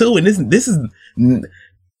saying that too, and this is,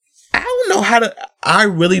 I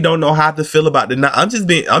really don't know how to feel about the Nas. I'm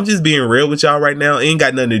just being real with y'all right now. It ain't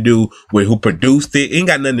got nothing to do with who produced it. It ain't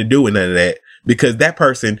got nothing to do with none of that. Because that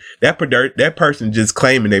person just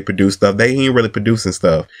claiming they produce stuff. They ain't really producing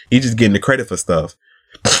stuff. He just getting the credit for stuff.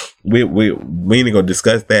 We ain't gonna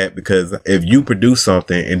discuss that, because if you produce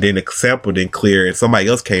something and then the sample didn't clear and somebody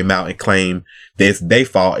else came out and claimed that's their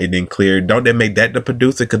fault, it didn't clear, don't they make that the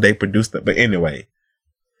producer because they produced it? But anyway.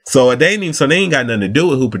 So they ain't got nothing to do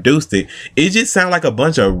with who produced it. It just sounded like a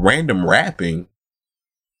bunch of random rapping.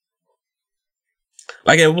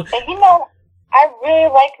 Like, and you know, I really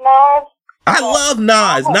like Nas. I love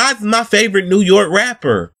Nas. Nas is my favorite New York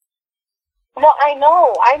rapper. No, I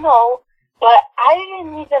know, but I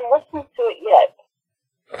didn't even listen to it yet.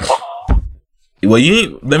 Well,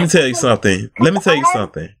 let me tell you something.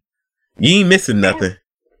 You ain't missing nothing.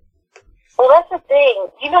 Well, that's the thing.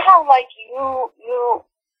 You know how, like,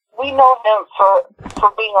 we know him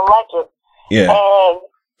for being a legend. Yeah. And,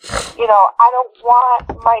 you know, I don't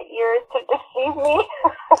want my ears to deceive me.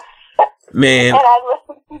 Man. And I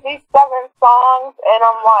listen to these 7 songs, and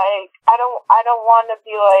I'm like, I don't want to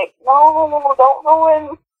be like, no, don't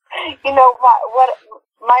ruin, you know,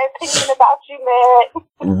 my opinion about you,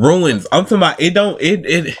 man. Ruins. I'm talking about,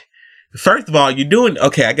 it first of all, you're doing,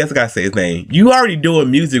 okay, I guess I gotta say his name. You already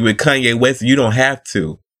doing music with Kanye West, you don't have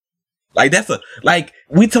to. Like,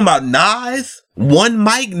 we talking about Nas? One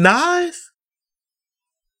mic Nas?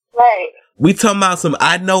 Right. We talking about some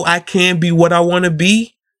I Know I Can Be What I Want to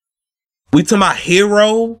Be? We talking about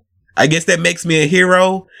Hero? I guess that makes me a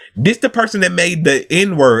hero. This the person that made the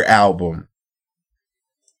N-Word album.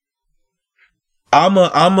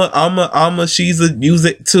 She's a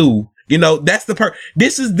music too. You know, that's the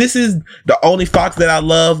this is the only Fox that I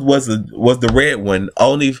loved was the red one.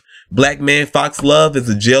 Only black man Fox love is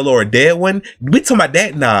a jail or a dead one. We talking about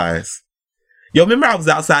that Nas. Yo, remember I was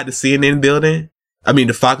outside the CNN building? I mean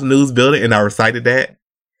the Fox News building, and I recited that?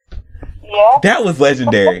 Yeah. That was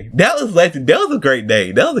legendary. That was a great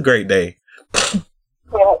day.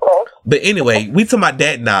 But anyway, we talking about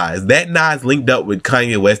that Nas. That Nas linked up with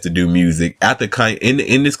Kanye West to do music after Kanye,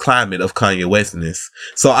 in this climate of Kanye Westness.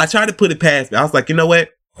 So I tried to put it past me. I was like, you know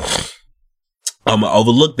what? I'm gonna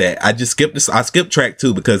overlook that. I skipped track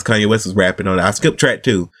 2 because Kanye West was rapping on it. I skipped track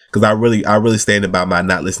 2 because I really stand about my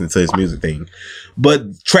not listening to his music thing.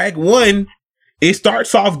 But track 1, it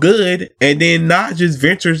starts off good, and then Nas just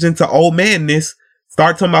ventures into old manness.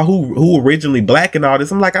 Start talking about who originally black and all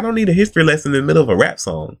this. I'm like, I don't need a history lesson in the middle of a rap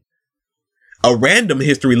song. A random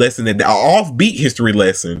history lesson, an offbeat history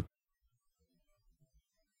lesson.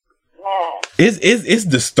 It's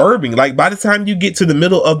disturbing. Like, by the time you get to the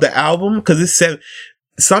middle of the album, because it's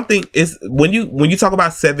when you talk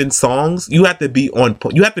about 7 songs, you have to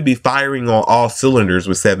be firing on all cylinders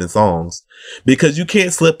with 7 songs, because you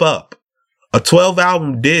can't slip up. A 12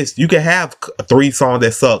 album disc, you can have 3 songs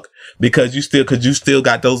that suck because you still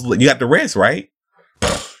got those, you got the rest, right?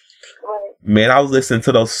 Man, I was listening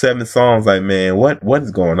to those 7 songs like, man, what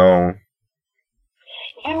is going on?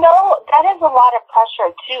 You know, that is a lot of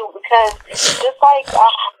pressure too, because just like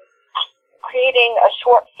creating a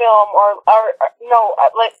short film or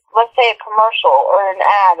let's say a commercial or an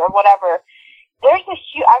ad or whatever, there's a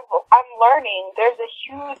huge, I'm learning, there's a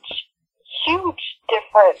huge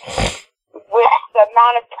difference with the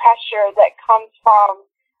amount of pressure that comes from,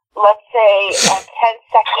 let's say, a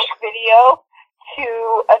 10-second video to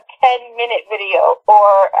a 10-minute video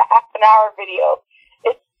or a half an hour video.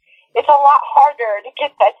 it's a lot harder to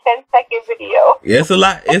get that 10-second video. Yeah, it's a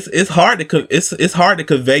lot. It's hard to it's hard to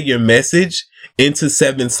convey your message into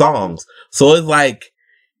 7 songs. So it's like,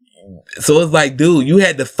 dude, you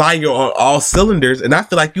had to fire on all cylinders, and I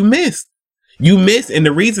feel like you missed. You missed, and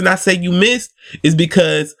the reason I say you missed is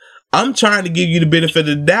because I'm trying to give you the benefit of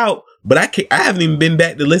the doubt, but I haven't even been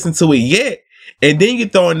back to listen to it yet. And then you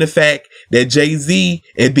throw in the fact that Jay-Z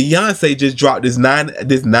and Beyonce just dropped this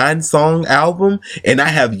 9 song album, and I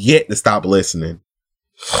have yet to stop listening.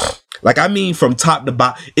 Like, I mean, from top to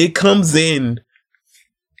bottom, it comes in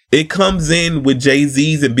with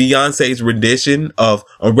Jay-Z's and Beyonce's rendition of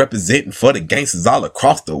representing for the gangsters all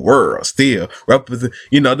across the world. Still represent,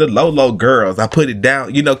 the low girls. I put it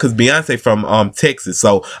down, cause Beyonce from Texas,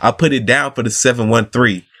 so I put it down for the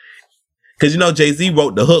 713. Cause Jay-Z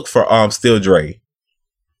wrote the hook for Still Dre.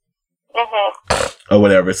 Or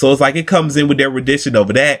whatever. So it's like it comes in with their rendition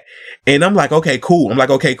over that. And I'm like, okay, cool.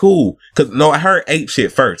 Cause I heard Ape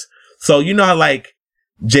Shit first. So how like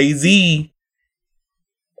Jay-Z,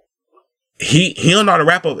 he don't know how to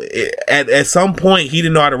rap over at some point. He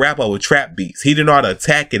didn't know how to rap over trap beats. He didn't know how to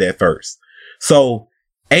attack it at first. So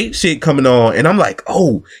Ape Shit coming on, and I'm like,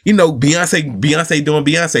 oh, Beyonce doing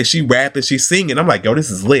Beyonce. She rapping, she singing. I'm like, yo, this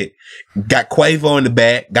is lit. Got Quavo in the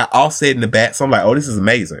back, got Offset in the back. So I'm like, oh, this is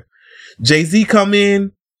amazing. Jay-Z come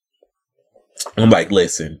in. I'm like,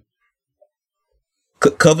 listen,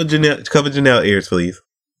 cover Janelle ears, please.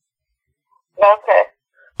 Okay.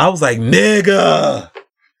 I was like, nigga,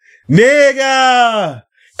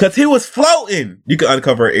 cause he was floating. You can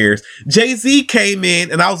uncover her ears. Jay-Z came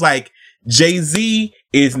in, and I was like, Jay-Z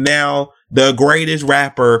is now the greatest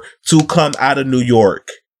rapper to come out of New York.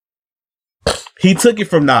 He took it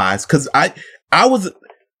from Nas, cause I was,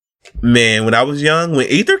 man, when I was young, when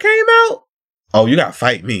Ether came out, oh, you gotta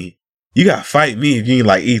fight me. You gotta fight me if you ain't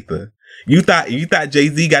like Ether. You thought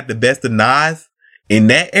Jay-Z got the best of Nas in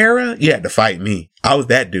that era? You had to fight me. I was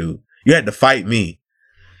that dude. You had to fight me.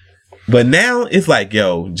 But now it's like,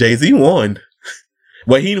 yo, Jay-Z won.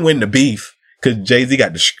 Well, he didn't win the beef because Jay-Z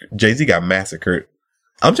got massacred.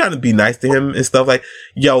 I'm trying to be nice to him and stuff like,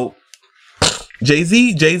 yo,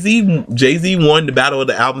 Jay-Z won the battle of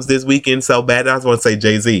the albums this weekend so bad. I just want to say,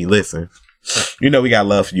 Jay-Z, listen, we got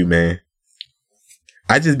love for you, man.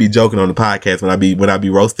 I just be joking on the podcast when I be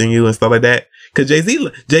roasting you and stuff like that. Cause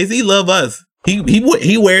Jay-Z love us. He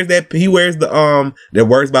wears the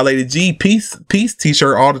Words by Lady G peace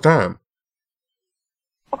t-shirt all the time.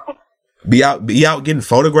 Be out getting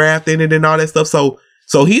photographed in it and all that stuff. So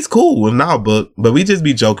he's cool in our book, but we just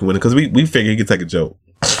be joking with it because we figure he could take a joke.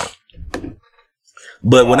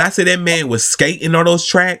 But when I say that man was skating on those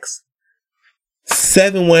tracks,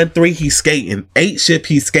 713 he's skating, 8 Ship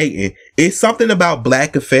he's skating. It's something about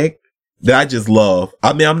Black Effect that I just love.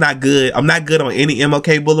 I mean, I'm not good on any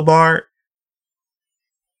MLK Boulevard.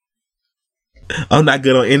 I'm not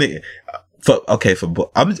good on any. I'm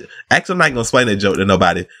not gonna explain that joke to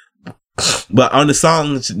nobody. But on the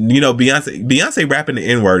songs, Beyonce rapping the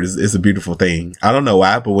N-word is a beautiful thing. I don't know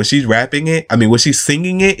why, but when she's rapping it, I mean, when she's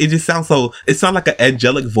singing it, it just sounds like an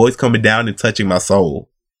angelic voice coming down and touching my soul.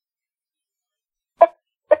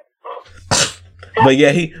 But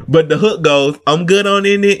yeah, but the hook goes, I'm good on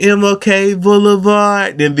any MLK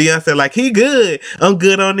Boulevard. Then Beyonce like, he good. I'm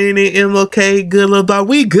good on any MLK Boulevard.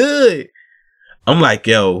 We good. I'm like,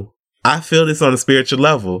 yo, I feel this on a spiritual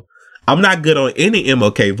level. I'm not good on any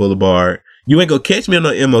MLK Boulevard. You ain't gonna catch me on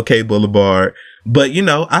no MLK Boulevard. But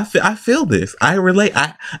I feel this. I relate.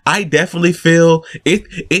 I definitely feel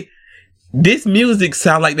it. This music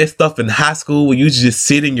sound like that stuff in high school where you just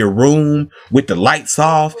sit in your room with the lights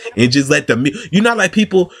off and just let like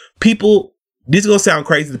people, this is gonna sound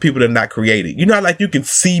crazy to people that are not creative. Like you can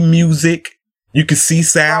see music. You can see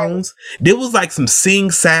sounds. There was like some sing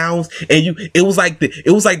sounds, and it was like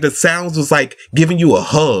the sounds was like giving you a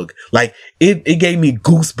hug. Like it gave me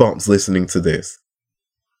goosebumps listening to this.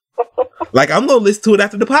 Like I'm gonna listen to it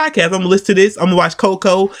after the podcast. I'm gonna listen to this. I'm gonna watch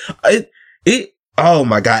Coco. Oh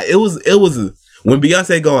my God. It was when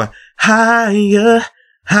Beyonce going higher.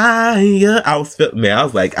 I was putting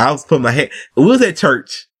my hand. We was at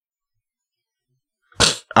church.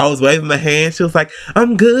 I was waving my hand. She was like,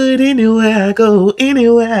 I'm good anywhere I go.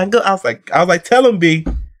 I was like, tell him, B.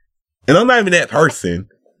 And I'm not even that person.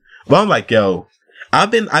 But I'm like, yo, I've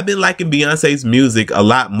been liking Beyonce's music a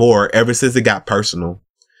lot more ever since it got personal.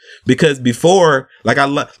 Because before, one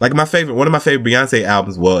of my favorite Beyonce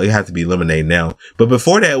albums, well, it had to be Lemonade now. But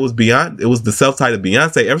before that, it was the self-titled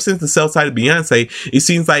Beyonce. Ever since the self-titled Beyonce, it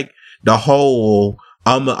seems like the whole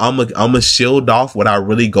I'm a shield off what I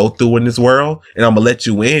really go through in this world, and I'm gonna let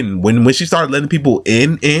you in. When she started letting people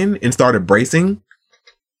in and started bracing,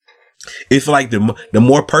 It's like the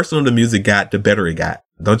more personal the music got, the better it got.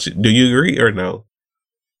 Don't you? Do you agree or no?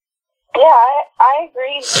 Yeah, I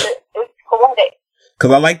agree. It's poetic.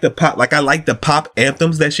 Cause I like the pop, I like the pop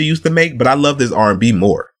anthems that she used to make, but I love this R&B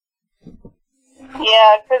more.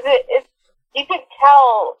 Yeah, because it's you can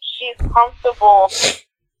tell she's comfortable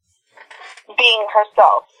being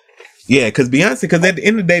herself. Yeah, because at the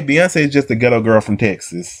end of the day, Beyonce is just a ghetto girl from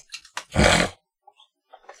Texas.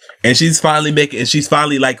 And she's finally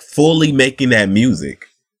like fully making that music.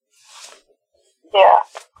 Yeah.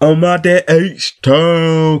 I'm out that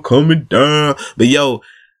H-Town coming down. But yo,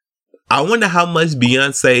 I wonder how much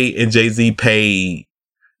Beyonce and Jay-Z paid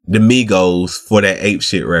the Migos for that Ape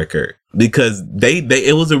Shit record. Because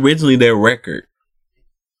it was originally their record.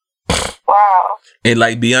 Wow. And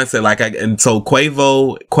like Beyonce, so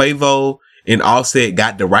Quavo and Offset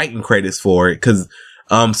got the writing credits for it because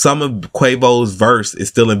some of Quavo's verse is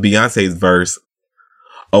still in Beyonce's verse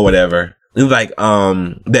or whatever. It's like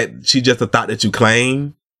that she just a thought that you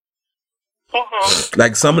claim. Mm-hmm.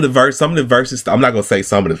 Like some of the verses. I'm not gonna say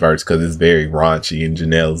some of the verse because it's very raunchy and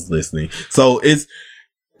Janelle's listening. I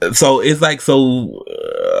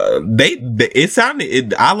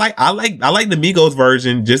like the Migos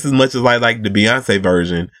version just as much as I like the Beyonce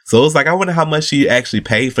version. So it's like I wonder how much she actually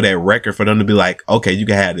paid for that record for them to be like, okay, you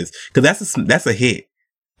can have this because that's a hit.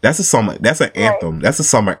 That's a summer. That's an anthem. That's a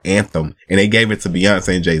summer anthem, and they gave it to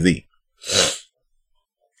Beyonce and Jay-Z.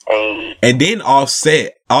 And then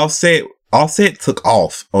Offset took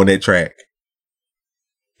off on that track.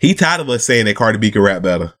 He tired of us saying that Cardi B can rap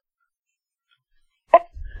better.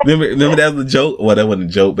 Remember that was a joke? Well, that wasn't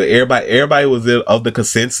a joke, but everybody was of the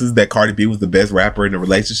consensus that Cardi B was the best rapper in the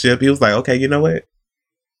relationship. He was like, okay, you know what?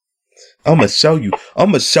 I'm gonna show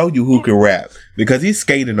you who can rap because he's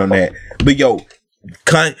skating on that. But yo,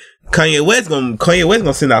 Kanye West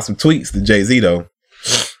gonna send out some tweets to Jay-Z though.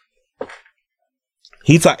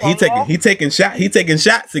 He taking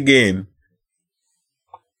shots again.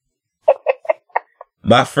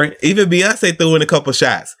 My friend, even Beyonce threw in a couple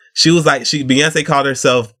shots. She was like, Beyonce called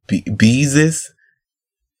herself Beezus.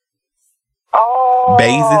 Oh.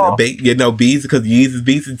 Beezus because Yeezus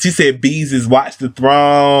Beezus. She said Beezus watch the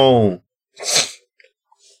throne.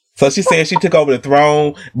 So she's saying she took over the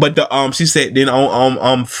throne, but she said then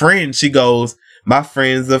on Friends she goes, my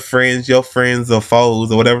friends are friends, your friends are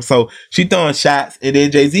foes or whatever. So she throwing shots, and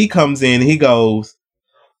then Jay-Z comes in. And he goes,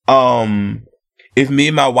 if me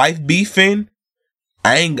and my wife beefing,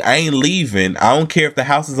 I ain't leaving. I don't care if the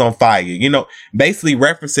house is on fire. You know, basically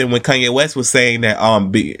referencing when Kanye West was saying that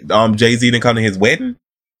Jay-Z didn't come to his wedding.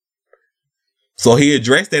 So he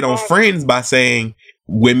addressed that on Friends by saying,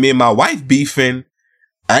 when me and my wife beefing,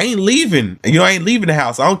 I ain't leaving. You know, I ain't leaving the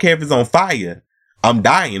house. I don't care if it's on fire. I'm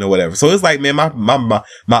dying or whatever. So it's like, man, my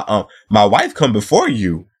wife come before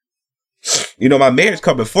you. You know, my marriage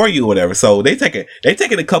come before you or whatever. So they taking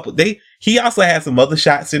a couple. He also had some other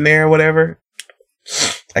shots in there or whatever.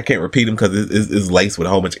 I can't repeat them because it's laced with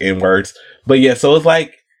a whole bunch of N-words. But yeah, so it's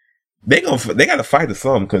like they gotta fight or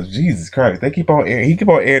something because Jesus Christ, they keep on airing.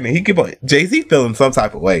 He keep on Jay-Z feeling some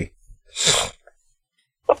type of way.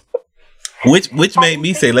 Which made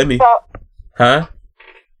me say, huh?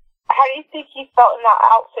 How do you think he felt in that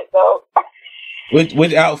outfit though?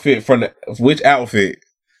 Which outfit?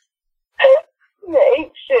 The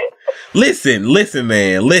ape shit. Listen,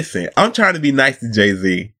 man, listen. I'm trying to be nice to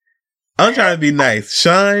Jay-Z. I'm trying to be nice.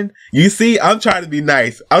 Sean, you see, I'm trying to be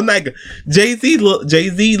nice. I'm like, Jay-Z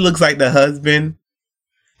looks like the husband.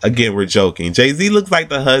 Again, we're joking. Jay-Z looks like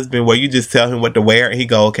the husband where you just tell him what to wear and he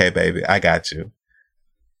go, okay, baby, I got you.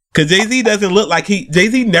 Cause Jay-Z doesn't look like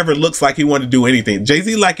Jay-Z never looks like he want to do anything.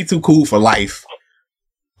 Jay-Z like he too cool for life.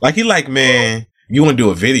 Like he like, man, you want to do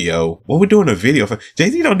a video? What we doing a video for?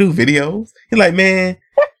 Jay-Z don't do videos. He like, man,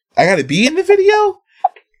 I gotta be in the video?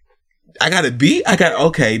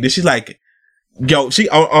 Okay. Then she like, yo, she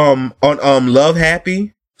on Love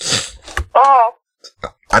Happy.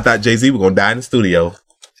 I thought Jay-Z was gonna die in the studio.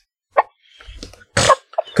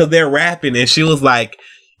 Cause they're rapping and she was like,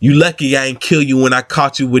 you lucky I ain't kill you when I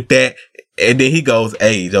caught you with that. And then he goes,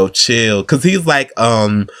 hey, yo, chill. Cause he's like,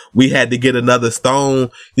 we had to get another stone.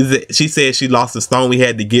 She said she lost a stone. We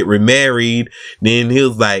had to get remarried. Then he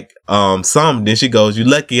was like, then she goes, you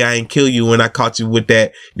lucky I ain't kill you when I caught you with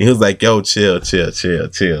that. And he was like, yo, chill.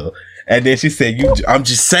 And then she said, I'm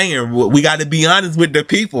just saying, we got to be honest with the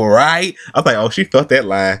people, right? I was like, oh, she felt that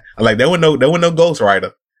line. I'm like, there was no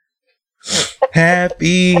ghostwriter.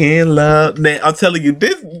 Happy in love. Man, I'm telling you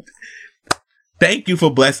this. Thank you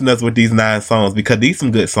for blessing us with these 9 songs because these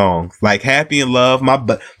some good songs. Like Happy in Love.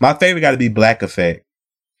 My favorite got to be Black Effect.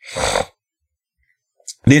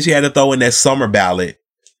 Then she had to throw in that summer ballad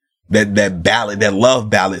that ballad, that love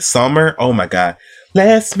ballad, Summer. Oh my God.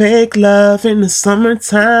 Let's make love in the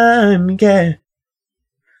summertime. Yeah.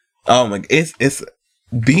 Oh my, they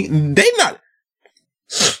not,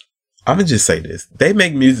 I'm gonna just say this. They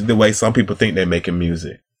make music the way some people think they're making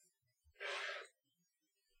music.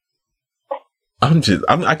 I'm just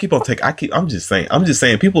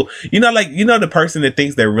saying people, the person that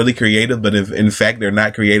thinks they're really creative, but in fact, they're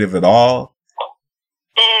not creative at all.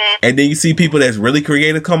 And then you see people that's really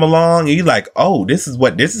creative come along and you're like, oh, this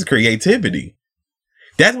is creativity.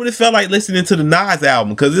 That's what it felt like listening to the Nas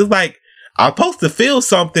album. Cause it's like, I'm supposed to feel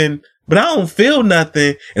something, but I don't feel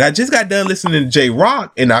nothing. And I just got done listening to J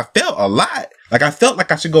Rock and I felt a lot. Like I felt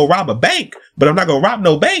like I should go rob a bank, but I'm not going to rob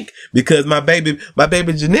no bank because my baby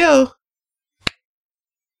Janelle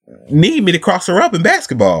need me to cross her up in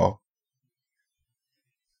basketball.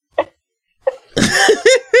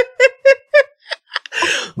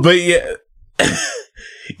 But yeah,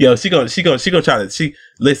 yo, she gonna try to,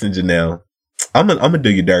 listen, Janelle, I'm gonna do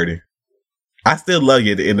you dirty. I still love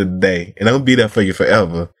you at the end of the day, and I'm gonna be there for you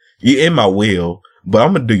forever. You're in my will, but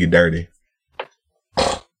I'm gonna do you dirty.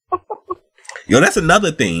 Yo, that's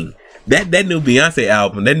another thing. That new Beyonce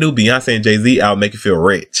album, that new Beyonce and Jay-Z album make you feel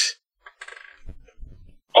rich.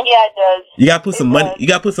 Yeah, it does. You gotta put some money. You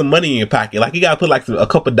gotta put some money in your pocket. Like you gotta put like a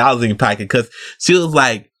couple dollars in your pocket, because she was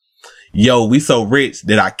like, yo, we so rich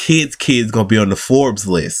that our kids gonna be on the Forbes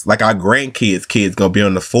list. Like our kids gonna be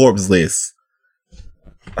on the Forbes list.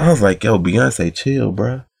 I was like, yo, Beyonce, chill,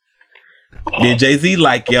 bruh. Then Jay-Z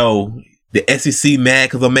like, yo, the SEC mad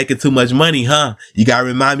because I'm making too much money, huh? You gotta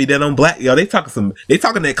remind me that I'm black. Yo, they talking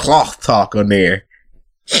that cloth talk on there.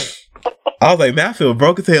 I was like, man, I feel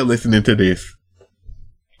broke as hell listening to this.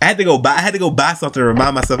 I had to go buy something to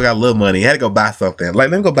remind myself I got a little money. I had to go buy something. Like,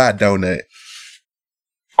 let me go buy a donut.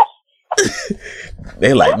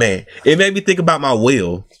 They like, man, it made me think about my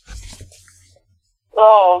will.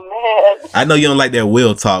 Oh man. I know you don't like that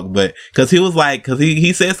will talk, but cause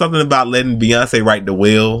he said something about letting Beyonce write the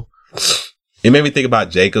will. It made me think about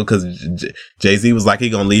Jacob, cause Jay-Z was like, he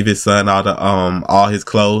gonna leave his son all his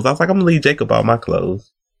clothes. I was like, I'm gonna leave Jacob all my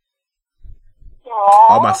clothes.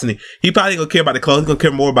 All my sneakers. He probably gonna care about the clothes. He's gonna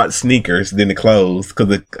care more about the sneakers than the clothes, cause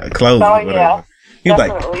the clothes. Oh yeah. He's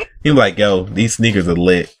like, yo, these sneakers are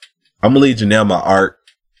lit. I'm gonna leave Janelle my art.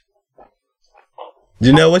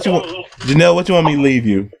 Janelle, what you want? Janelle, what you want me to leave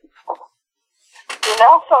you?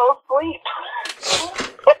 Janelle fell asleep.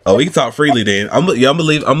 Oh, we can talk freely then. I'm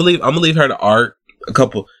gonna leave her the art. A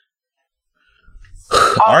couple.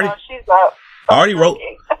 No, she's up. I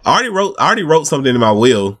already wrote something in my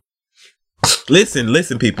will. Listen,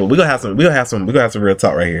 people. We're gonna have some real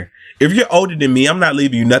talk right here. If you're older than me, I'm not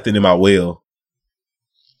leaving you nothing in my will.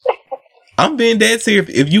 I'm being dead serious.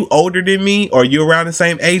 If you older than me or you're around the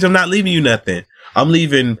same age, I'm not leaving you nothing. I'm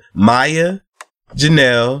leaving Maya,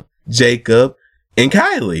 Janelle, Jacob, and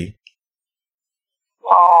Kylie.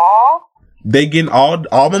 Aww. They getting all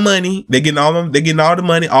my money. They getting all the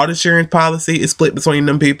money. All the insurance policy is split between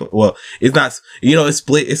them people. Well, it's not. It's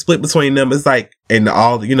split. It's split between them. It's like, and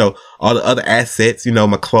all the other assets.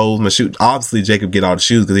 My clothes, my shoes. Obviously, Jacob get all the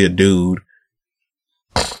shoes because he's a dude.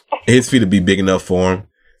 His feet will be big enough for him.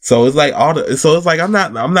 So it's like I'm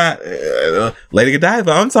not Lady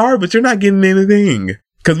Godiva, I'm sorry, but you're not getting anything.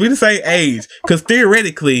 Cause we the same age. Cause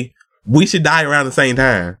theoretically, we should die around the same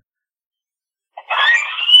time.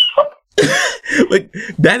 Like,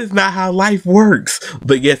 that is not how life works.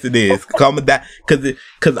 But yes, it is. Cause I'm gonna die.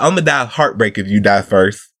 Cause I'm gonna die of heartbreak if you die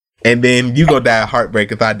first. And then you gonna die of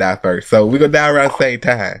heartbreak if I die first. So we're gonna die around the same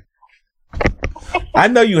time. I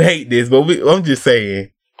know you hate this, but I'm just saying.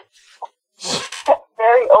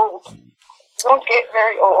 Very old. Don't get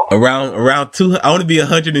very old. Around 2. I want to be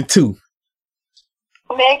 102.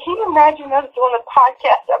 Man, can you imagine us doing a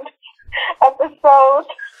podcast episode?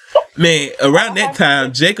 Man, around that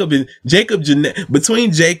time, between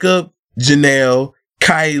Jacob, Janelle,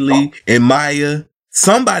 Kylie, and Maya,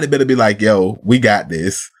 somebody better be like, yo, we got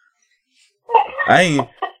this.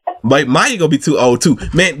 But Maya gonna be too old too.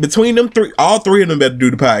 Man, between them three, all three of them better do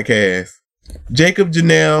the podcast. Jacob,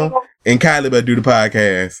 Janelle, and Kylie better do the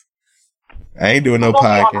podcast. I ain't doing no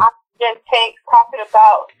podcast. Just take profit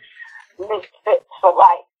about misfits for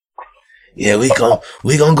life. Yeah, we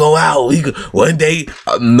gonna go out. One day,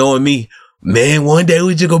 knowing me, man, one day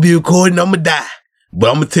we just gonna be recording. I'm gonna die,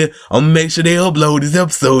 but I'm gonna make sure they upload this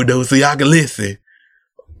episode though, so y'all can listen.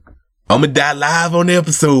 I'm gonna die live on the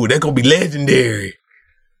episode. That's gonna be legendary.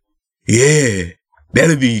 Yeah,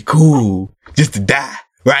 that'll be cool. Just to die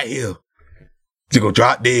right here. Just go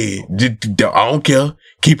drop dead. I don't care.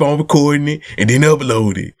 Keep on recording it and then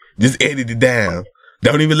upload it. Just edit it down.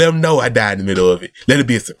 Don't even let them know I died in the middle of it. Let it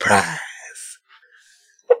be a surprise.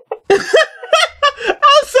 I'm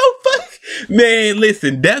so fucking man.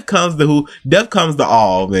 Listen, death comes to who? Death comes to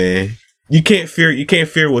all, man. You can't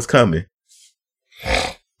fear what's coming.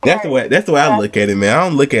 That's the way I look at it, man. I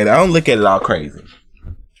don't look at it all crazy.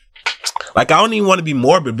 Like, I don't even want to be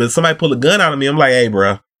morbid, but if somebody pull a gun out of me, I'm like, hey,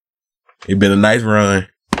 bro, it's been a nice run.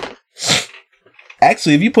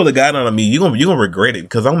 Actually, if you pull a gun out of me, you're gonna regret it,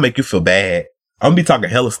 because I'm gonna make you feel bad. I'm gonna be talking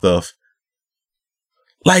hella stuff.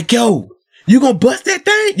 Like, yo, you gonna bust that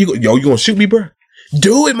thing? You gonna shoot me, bro?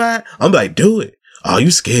 Do it, man. I'm like, do it. Oh,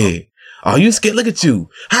 you scared? Oh, you scared? Look at you.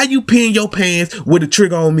 How you peeing your pants with a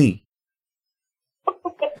trigger on me?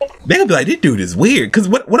 They gonna be like, this dude is weird. Cause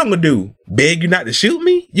what I'm gonna do? Beg you not to shoot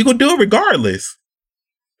me? You gonna do it regardless.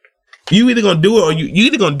 You either gonna do it or you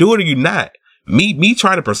either gonna do it or you not. Me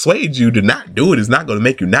trying to persuade you to not do it is not gonna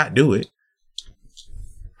make you not do it.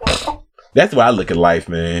 That's why I look at life,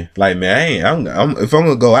 man. Like, man, I'm if I'm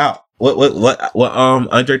gonna go out, what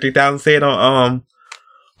Andre 3000 said on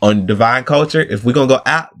Divine Culture, if we're gonna go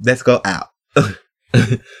out, let's go out.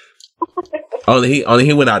 Only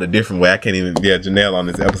he went out a different way. I can't even Janelle on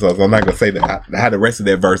this episode, so I'm not gonna say that how the rest of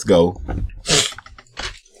that verse go.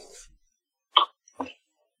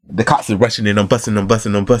 The cops are rushing in. I'm busting in.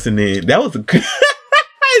 That was a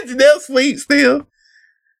Janelle sleep still.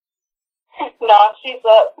 No, she's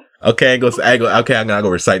up. Okay, I'm gonna go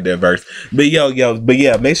recite that verse. But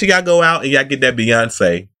yeah, make sure y'all go out and y'all get that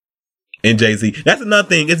Beyonce and Jay-Z. That's another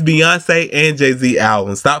thing. It's Beyonce and Jay-Z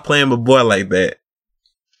album. Stop playing my boy like that.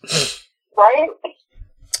 Right?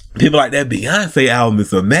 People like that Beyonce album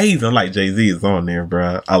is amazing. I'm like, Jay-Z is on there,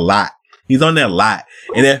 bro. A lot. He's on there a lot.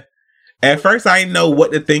 And at first I didn't know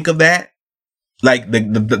what to think of that. Like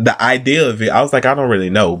the idea of it. I was like, I don't really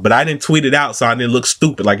know. But I didn't tweet it out, so I didn't look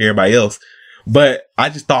stupid like everybody else. But I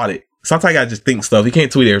just thought it. Sometimes I just think stuff. You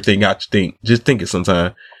can't tweet everything out you think. Just think it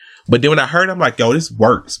sometimes. But then when I heard it, I'm like, yo, this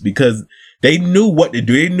works, because they knew what to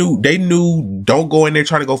do. They knew don't go in there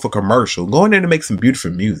trying to go for commercial. Go in there to make some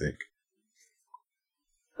beautiful music.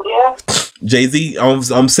 Yeah. Jay-Z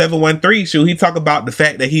on 713 shoot, he talked about the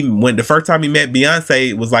fact that the first time he met Beyonce,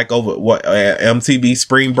 it was like over MTV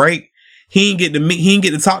Spring Break. He didn't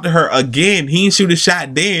get to talk to her again. He didn't shoot a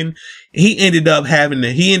shot then. He ended up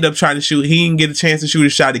trying to shoot. He didn't get a chance to shoot a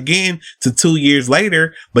shot again to 2 years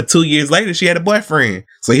later. But 2 years later, she had a boyfriend.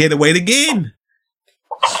 So he had to wait again.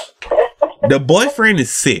 The boyfriend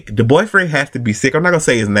is sick. The boyfriend has to be sick. I'm not going to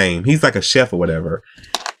say his name. He's like a chef or whatever.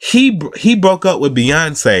 He broke up with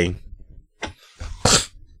Beyonce.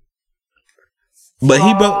 But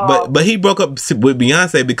he broke up with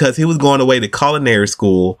Beyonce because he was going away to culinary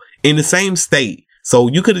school in the same state. So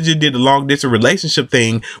you could have just did a long distance relationship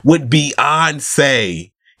thing with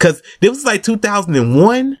Beyonce. Cause this was like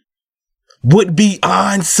 2001 with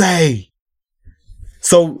Beyonce.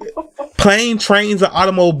 So plane, trains, and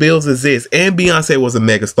automobiles exist. And Beyonce was a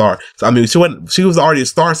mega star. So I mean, she was already a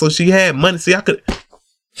star, so she had money. See,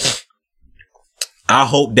 I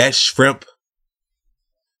hope that shrimp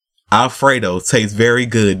Alfredo tastes very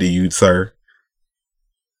good to you, sir.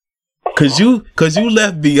 Cause you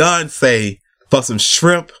left Beyonce for some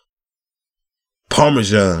shrimp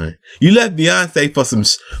parmesan. You left Beyonce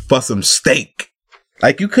for some steak.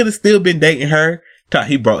 Like, you could have still been dating her.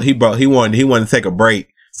 He wanted to take a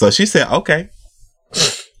break. So she said, okay,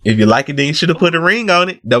 if you like it, then you should have put a ring on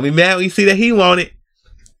it. Don't be mad when you see that he want it.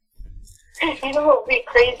 You know what would be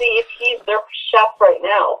crazy if he's their chef right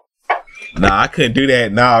now. Nah, I couldn't do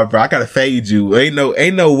that. Nah, bro, I gotta fade you. Ain't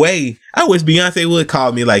no way. I wish Beyonce would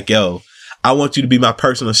call me like, yo, I want you to be my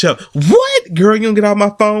personal chef. What? Girl, you don't get off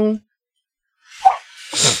my phone?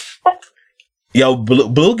 Yo,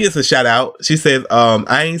 Blue gets a shout out. She says,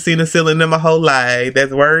 I ain't seen a ceiling in my whole life.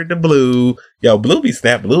 That's word to Blue. Yo, Blue be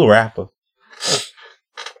snap. Blue rapper.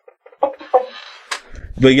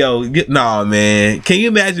 But yo, nah, man. Can you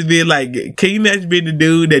imagine being the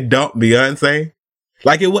dude that dumped Beyonce?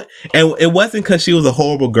 Like, it wasn't because she was a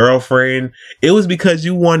horrible girlfriend. It was because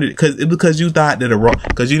you thought that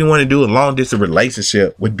because you didn't want to do a long distance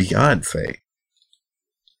relationship with Beyonce.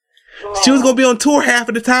 She was gonna be on tour half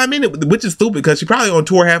of the time anyway, which is stupid because she probably on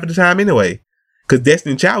tour half of the time anyway. Because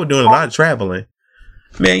Destiny Child was doing a lot of traveling.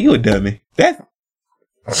 Man, you a dummy. I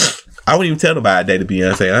wouldn't even tell nobody I dated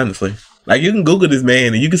Beyonce, honestly. Like, you can Google this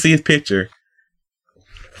man and you can see his picture.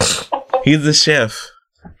 He's a chef.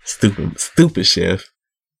 Stupid chef.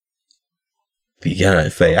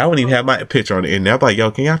 Beyonce. I wouldn't even have my picture on the internet. I'm like, yo,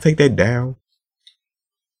 can y'all take that down?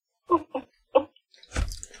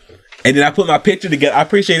 And then I put my picture together. I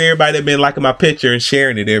appreciate everybody that been liking my picture and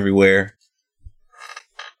sharing it everywhere.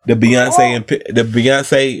 The Beyonce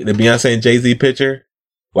and Jay-Z picture.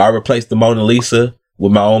 where I replaced the Mona Lisa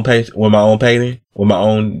with my own painting, with my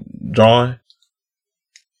own drawing.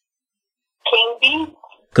 King B.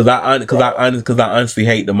 Cause I honestly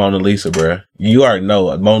hate the Mona Lisa, bruh. You already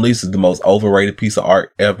know Mona Lisa is the most overrated piece of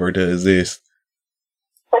art ever to exist.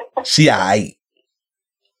 She aight.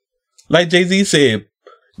 Like Jay-Z said,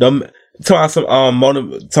 Mona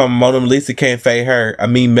Lisa can't fade her. I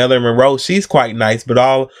mean, Marilyn Monroe, she's quite nice, but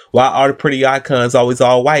why all the pretty icons always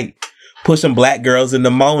all white? Pushing black girls into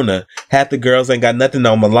Mona. Half the girls ain't got nothing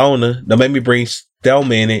on Willona. Don't make me bring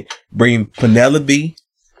Thelma in it. Bring Penelope.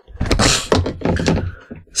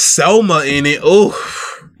 Selma in it. Ooh.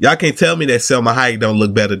 Y'all can't tell me that Selma Hayek don't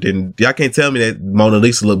look better than, y'all can't tell me that Mona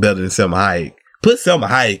Lisa look better than Selma Hayek. Put Selma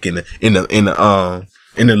Hayek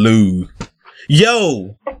in the Louvre.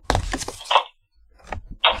 Yo.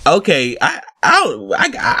 Okay, I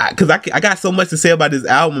got so much to say about this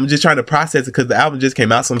album. I'm just trying to process it because the album just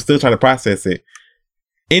came out, so I'm still trying to process it.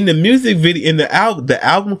 In the music video, in the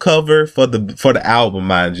album cover for the album,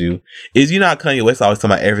 mind you, is, you know how Kanye West always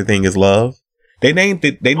talking about everything is love. They named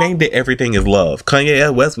it Everything Is Love.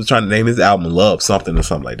 Kanye West was trying to name his album Love something or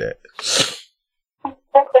something like that.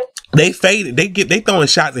 They faded. They throwing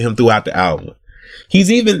shots at him throughout the album.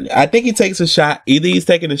 I think he takes a shot. Either he's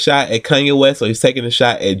taking a shot at Kanye West or he's taking a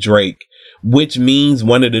shot at Drake, which means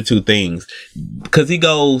one of the two things. Because he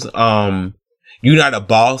goes, you're not a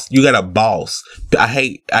boss. You got a boss.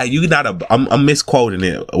 I'm misquoting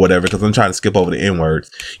it or whatever because I'm trying to skip over the N words.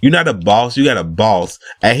 You're not a boss. You got a boss.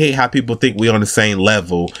 I hate how people think we on the same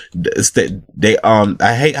level.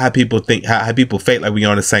 I hate how people think, how people fake like we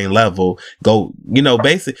on the same level. Go, you know,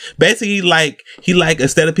 basically like,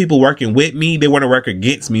 instead of people working with me, they want to work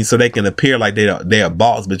against me so they can appear like they're a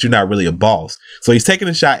boss, but you're not really a boss. So he's taking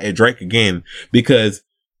a shot at Drake again because,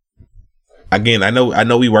 again, I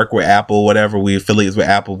know we work with Apple, whatever. We affiliates with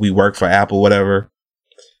Apple. We work for Apple, whatever.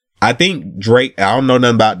 I think Drake, I don't know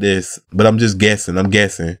nothing about this, but I'm just guessing.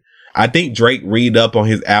 I think Drake read up on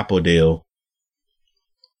his Apple deal.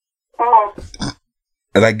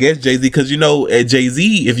 And I guess Jay-Z, because, you know, at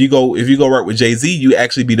Jay-Z, if you go work with Jay-Z, you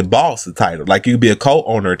actually be the boss of title. Like, you be a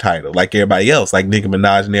co-owner title, like everybody else, like Nicki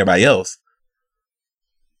Minaj and everybody else.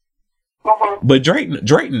 But Drake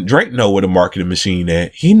know where the marketing machine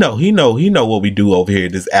at. He know what we do over here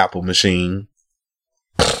at this Apple machine.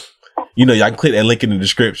 You know, y'all can click that link in the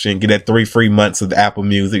description, get that 3 free months of the Apple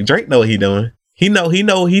Music. Drake know what he doing. He know where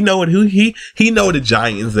the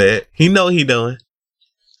giants at. He know what he doing.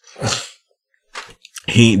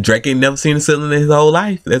 Drake ain't never seen a ceiling in his whole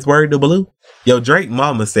life. That's word to Blue. Yo, Drake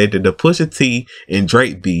mama said that the Pusha T and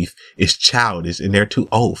Drake beef is childish and they're too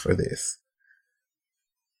old for this.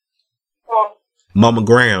 Mama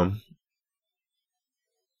Graham,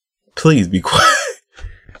 please be quiet.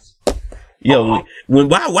 Yo,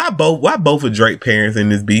 why both of Drake parents in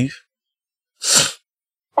this beef?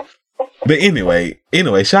 But anyway,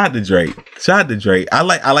 shout out to Drake. I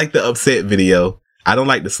like the Upset video. I don't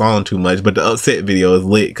like the song too much, but the Upset video is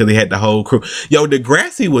lit because he had the whole crew. Yo,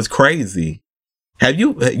 Degrassi was crazy. Have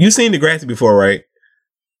you seen Degrassi before, right?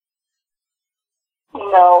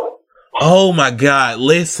 No. Oh my God!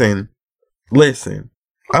 Listen.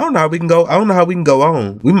 I don't know how we can go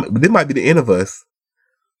on. This might be the end of us.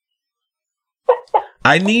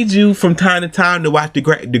 I need you from time to time to watch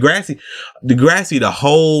Degrassi. The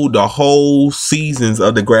whole seasons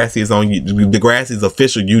of Degrassi is on Degrassi's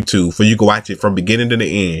official YouTube, for you can watch it from beginning to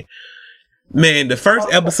the end. Man, the first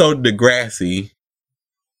episode of Degrassi,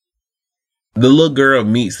 the little girl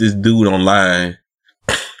meets this dude online.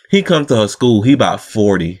 He comes to her school. He about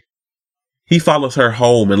 40. He follows her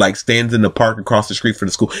home and like stands in the park across the street from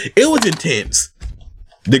the school. It was intense.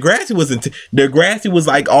 Degrassi was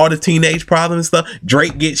like all the teenage problems and stuff.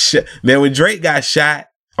 Drake gets shot. Man, when Drake got shot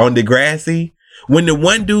on Degrassi, when the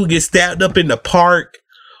one dude gets stabbed up in the park,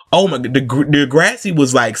 oh my God, Degrassi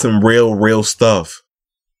was like some real stuff.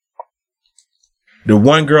 The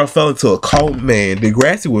one girl fell into a coma. Man,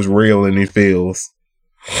 Degrassi was real in these feels.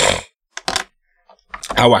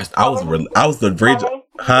 I was the original,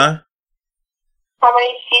 huh? How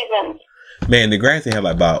many seasons? Man, Degrassi had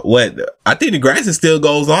like about what? I think Degrassi still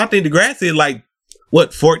goes on. I think Degrassi is like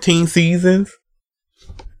what, 14 seasons?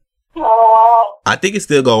 Oh. I think it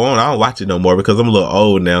still go on. I don't watch it no more because I'm a little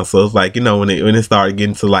old now. So it's like, you know, when it started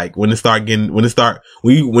getting to like when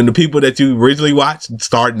the people that you originally watched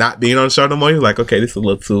start not being on the show no more, you're like, okay, this is a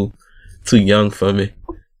little too young for me.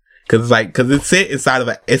 Cause it's set inside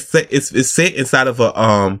of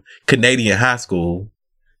a Canadian high school.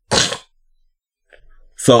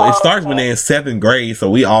 So it starts when they're in 7th grade. So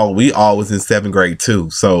we all was in 7th grade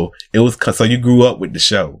too. So it was, so you grew up with the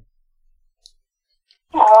show.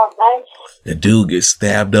 Oh, nice. The dude gets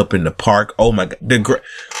stabbed up in the park. Oh my god,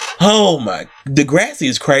 Degrassi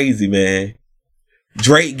is crazy, man.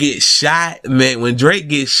 Drake gets shot, man. When Drake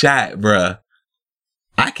gets shot, bruh,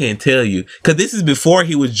 I can't tell you, because this is before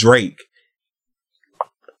he was Drake.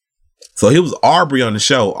 So he was Aubrey on the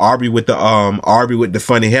show. Aubrey with the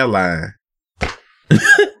funny hairline.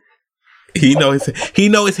 he know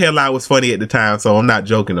his hairline was funny at the time, so I'm not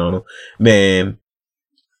joking on him. Man,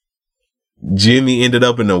 Jimmy ended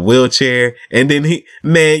up in a wheelchair, and then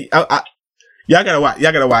y'all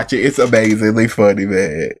gotta watch it. It's amazingly funny,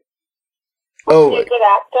 man. Oh, he's a good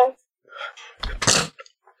actor.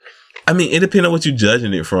 I mean, it depends on what you're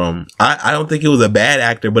judging it from. I don't think it was a bad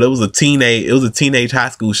actor, but it was a teenage high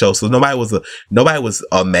school show, so nobody was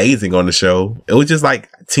amazing on the show. It was just like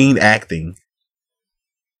teen acting.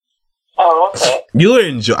 Oh, okay. You will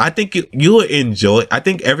enjoy. I think you will enjoy. I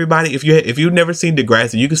think everybody, if you've never seen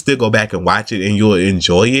Degrassi, you can still go back and watch it, and you'll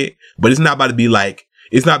enjoy it. But it's not about to be like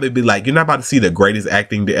you're not about to see the greatest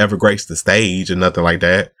acting to ever grace the stage or nothing like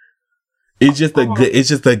that. It's just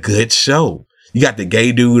a good show. You got the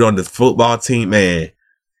gay dude on the football team, man.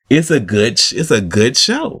 It's a good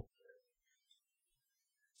show.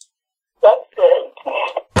 That's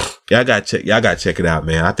good. Y'all gotta check it out,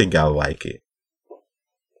 man. I think y'all like it.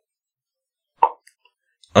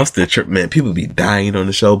 I'm still tripping, man. People be dying on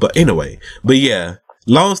the show, but anyway. But yeah,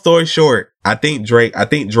 long story short, I think Drake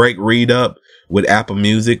read up with Apple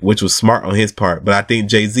Music, which was smart on his part. But I think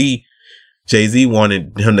Jay-Z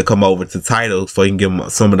wanted him to come over to Tidal so he can give him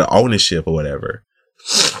some of the ownership or whatever.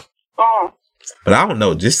 But I don't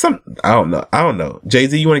know. I don't know.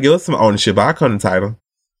 Jay-Z, you want to give us some ownership? I'll come to Tidal.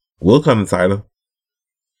 We'll come to Tidal.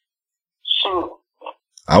 Shoot.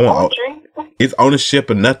 It's ownership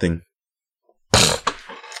or nothing.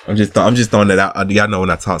 I'm just throwing that out. Y'all know when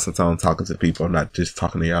I talk, sometimes I'm talking to people. I'm not just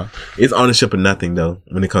talking to y'all. It's ownership or nothing though.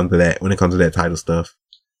 When it comes to that Tidal stuff,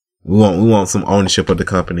 we want some ownership of the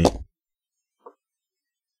company.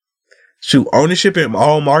 Shoot, ownership and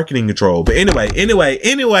all marketing control. But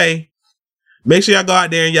anyway, make sure y'all go out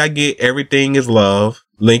there and y'all get Everything Is Love.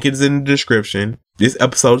 Link is in the description. This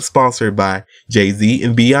episode is sponsored by Jay-Z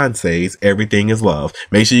and Beyonce's Everything Is Love.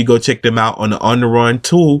 Make sure you go check them out on the On the Run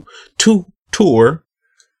tour.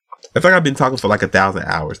 I feel like I've been talking for like 1,000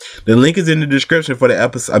 hours. The link is in the description for the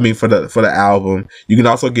episode. I mean, for the album. You can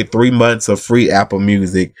also get 3 months of free Apple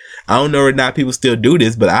Music. I don't know if not people still do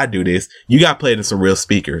this, but I do this. You got to play it in some real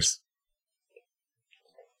speakers.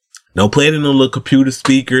 Don't play it in the little computer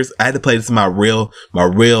speakers. I had to play this in my real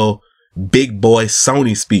big boy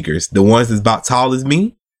Sony speakers. The ones that's about tall as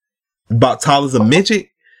me, about tall as a midget.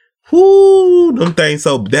 Whoo, them things.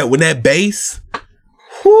 So that when that bass.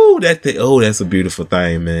 Whoo, that's a beautiful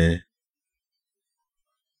thing, man.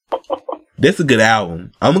 This is a good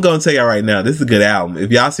album. I'm gonna tell y'all right now, this is a good album.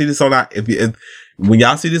 If y'all see this on when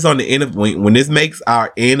y'all see this on the end of when this makes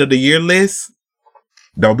our end of the year list,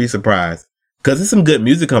 don't be surprised. Cause there's some good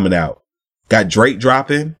music coming out. Got Drake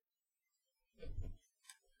dropping.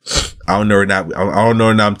 I don't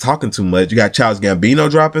know if I'm talking too much. You got Childish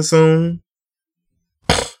Gambino dropping soon.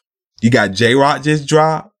 You got J-Rock just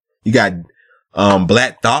dropped. You got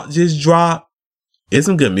Black Thought just dropped. It's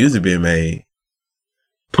some good music being made.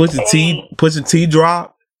 Pusha T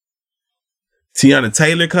drop. Tiana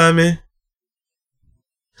Taylor coming.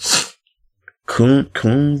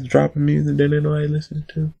 Coons dropping music that nobody listening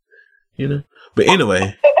to. You know? But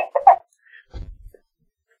anyway.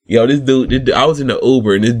 Yo, this dude, I was in the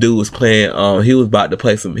Uber and this dude was playing, he was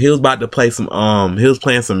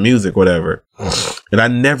playing some music, whatever. And I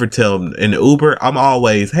never tell them in the Uber, I'm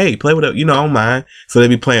always, hey, play whatever, I don't mind. So they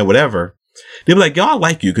be playing whatever. They be like, yo, I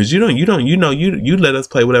like you, cause you let us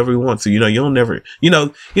play whatever we want to, you'll never,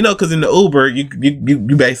 cause in the Uber,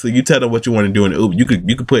 you basically, you tell them what you want to do in the Uber.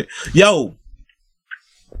 You could put, yo,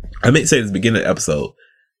 I meant to say this at the beginning of the episode.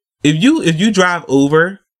 If you drive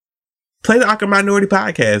Uber, play the Awkward Minority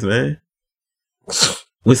Podcast, man.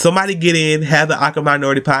 When somebody get in, have the Awkward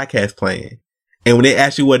Minority Podcast playing. And when they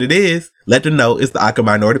ask you what it is, let them know it's the Awkward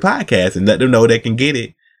Minority Podcast and let them know they can get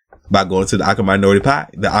it by going to the Awkward Minority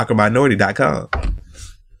the awkwardminority.com.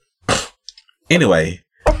 Anyway,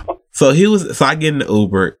 so I get in the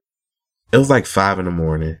Uber. It was like 5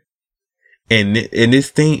 a.m. And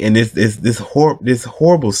this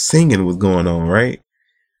horrible singing was going on, right?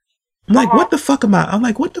 I'm like, what the fuck am I? I'm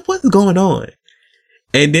like, what is going on?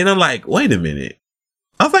 And then I'm like, wait a minute.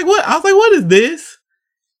 I was like, what is this?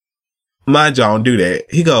 Mind y'all, don't do that.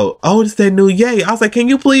 He go, oh, it's that new Yay. I was like, can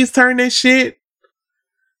you please turn that shit?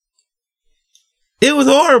 It was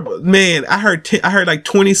horrible. Man, I heard like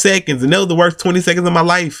 20 seconds and that was the worst 20 seconds of my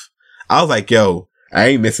life. I was like, yo, I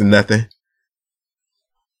ain't missing nothing.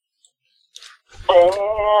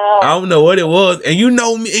 I don't know what it was, and you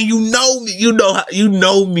know me, you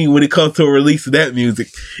know me when it comes to a release of that music.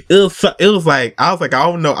 It was like I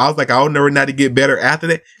don't know how to get better after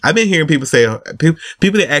that. I've been hearing people say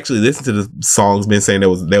people that actually listen to the songs been saying they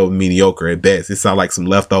were mediocre at best. It sounded like some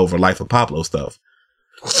leftover Life of Pablo stuff.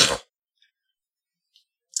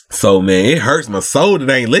 So man, it hurts my soul that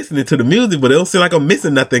I ain't listening to the music, but it don't seem like I'm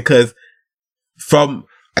missing nothing because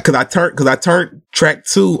I turned track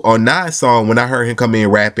 2 on Nas song when I heard him come in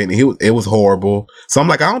rapping, and it was horrible. So I'm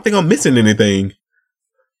like, I don't think I'm missing anything.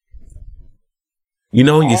 You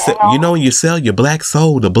know, when you sell your black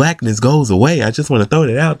soul, the blackness goes away. I just want to throw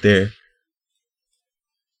that out there.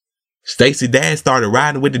 Stacey Dash started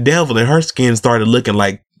riding with the devil, and her skin started looking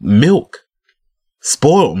like milk,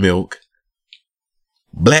 spoiled milk.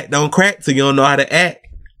 Black don't crack, so you don't know how to act.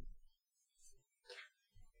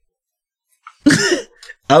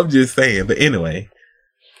 I'm just saying, but anyway.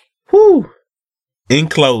 Whew. In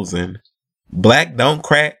closing, black don't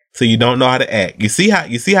crack, so you don't know how to act. You see how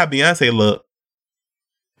Beyonce look.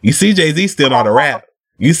 You see Jay-Z still know how to rap.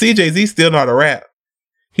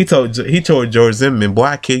 He told George Zimmerman, "Boy,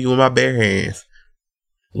 I kill you with my bare hands."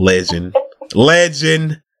 Legend.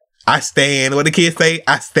 I stand. What the kids say?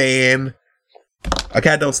 I stand.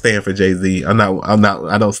 Okay, I don't stand for Jay-Z. I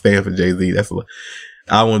don't stand for Jay-Z.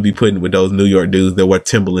 I want to be putting with those New York dudes that wear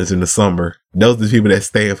Timberlands in the summer. Those are the people that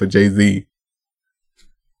stand for Jay-Z.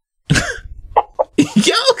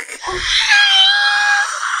 Yo,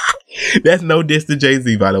 that's no diss to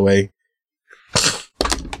Jay-Z, by the way.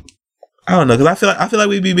 I don't know, because I feel like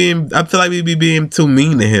we be being too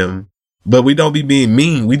mean to him, but we don't be being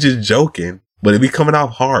mean. We just joking, but it be coming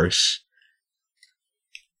off harsh.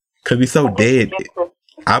 Cause we so dead. He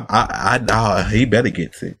better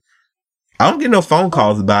get it. I don't get no phone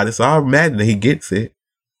calls about it, so I imagine that he gets it.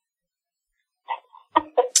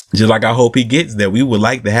 Just like I hope he gets that we would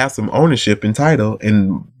like to have some ownership and title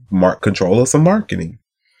and control of some marketing.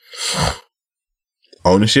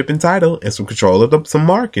 Ownership and title and some control of some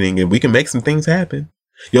marketing, and we can make some things happen.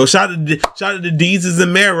 Yo, shout out to the Deezes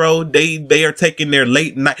and Mero. They are taking their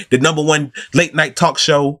the #1 late night talk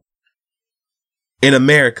show in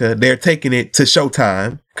America. They're taking it to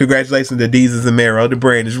Showtime. Congratulations to Deezes and Mero. The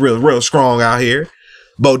brand is real strong out here.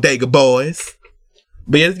 Bodega boys.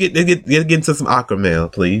 But yeah, let's get into some Aqua mail,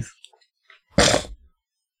 please. Okay.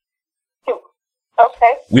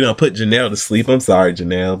 We don't put Janelle to sleep. I'm sorry,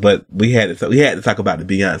 Janelle, but we had to talk about the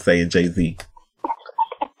Beyonce and Jay-Z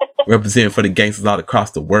representing for the gangsters all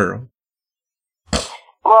across the world.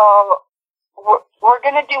 Well, we're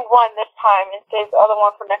gonna do one this time and save the other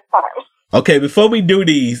one for next time. Okay, before we do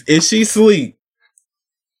these, is she asleep?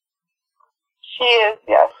 She is,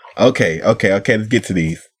 yes. Okay, let's get to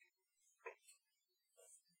these.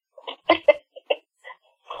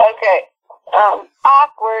 Okay.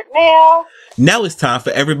 Awkward mail. Now it's time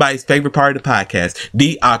for everybody's favorite part of the podcast,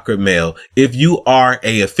 the awkward mail. If you are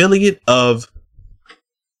a affiliate of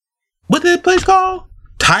what's that place called?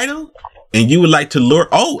 Tidal? And you would like to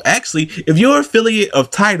if you're an affiliate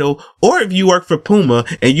of Tidal, or if you work for Puma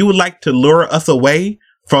and you would like to lure us away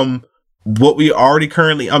from what we already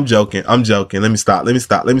currently, I'm joking. Let me stop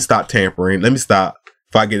tampering. Let me stop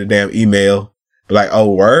if I get a damn email. Be like,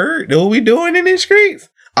 oh, word? What we doing in these streets?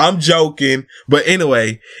 I'm joking. But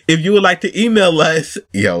anyway, if you would like to email us,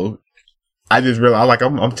 I just realized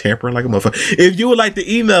I'm tampering like a motherfucker. If you would like to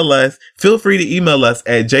email us, feel free to email us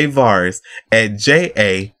at jvars at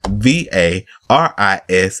JAVARIS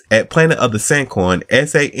at Planet of the Sanquon,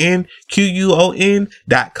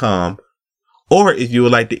 SANQUON.com. Or if you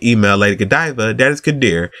would like to email Lady Godiva, that is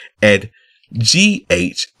Kadir at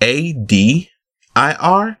GHADIR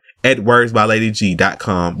at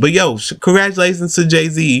wordsbyladyg.com. But congratulations to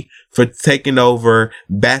Jay-Z for taking over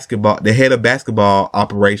the head of basketball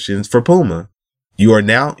operations for Puma. You are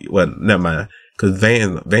now, well, never mind, because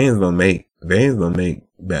Vans don't make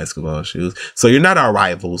basketball shoes. So you're not our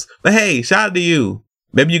rivals. But hey, shout out to you.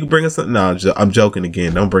 Maybe you can bring us something. No, I'm joking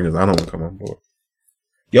again. Don't bring us. I don't want to come on board.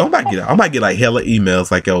 I might get like hella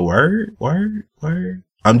emails like, yo, word.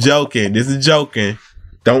 I'm joking. This is joking.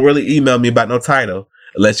 Don't really email me about no title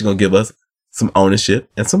unless you're going to give us some ownership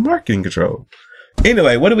and some marketing control.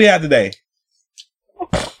 Anyway, what do we have today?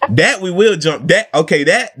 That we will jump. That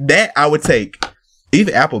I would take.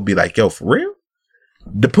 Even Apple would be like, yo, for real?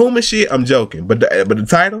 The Puma shit, I'm joking. But the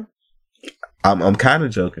title, I'm kind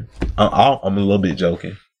of joking. I'm a little bit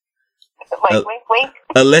joking. Wink.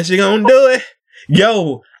 Unless you're going to do it.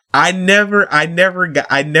 Yo, I never.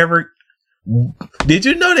 Did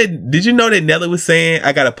you know that Nelly was saying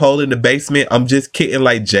I got a pole in the basement? I'm just kidding,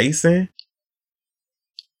 like Jason.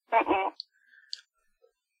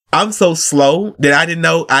 I'm so slow that I did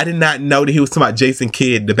not know that he was talking about Jason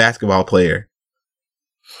Kidd, the basketball player.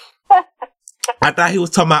 I thought he was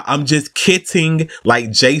talking about I'm just kidding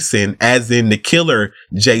like Jason, as in the killer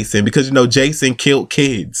Jason, because Jason killed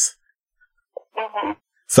kids. Mm-hmm.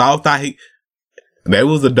 So I thought that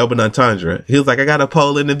was a double entendre. He was like, I got a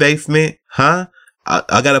pole in the basement, huh?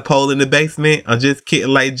 I got a pole in the basement. I'm just kidding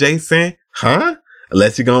like Jason, huh?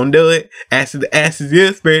 Unless you're gonna do it. Ashes to ashes,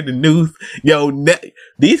 yeah, spread the news. Yo,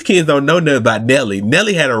 these kids don't know nothing about Nelly.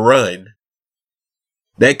 Nelly had a run.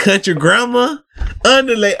 That country grandma,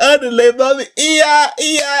 underlay, mommy,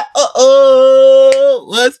 E-I,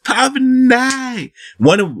 what's poppin' tonight?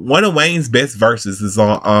 One of Wayne's best verses is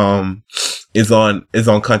on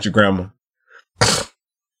Country Grandma.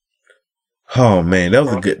 Oh man, that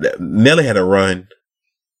was a good. Nelly had a run.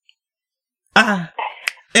 And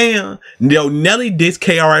Nelly did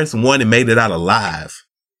KRS-One and made it out alive.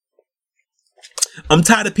 I'm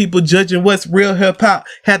tired of people judging what's real hip hop.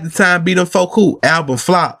 Half the time be them folk who album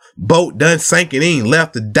flop. Boat done sank and ain't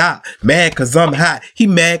left a dot. Mad cause I'm hot. He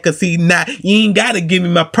mad cause he not. You ain't gotta give me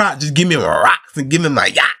my prop. Just give me my rocks and give me my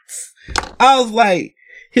yachts.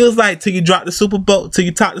 He was like, till you drop the Super Bowl, till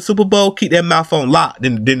you talk the Super Bowl, keep that mouth on lock.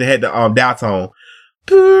 Then they had the dial tone.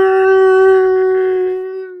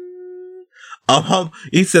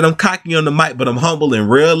 He said, I'm cocky on the mic, but I'm humble in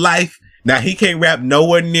real life. Now he can't rap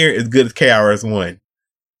nowhere near as good as KRS-One.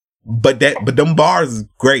 But them bars is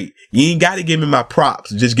great. You ain't gotta give me my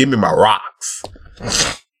props, just give me my rocks.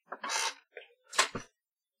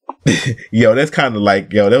 Yo, that's kind of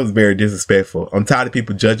like, that was very disrespectful. I'm tired of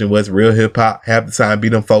people judging what's real hip hop. Half the time be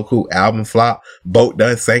them folk who album flop, boat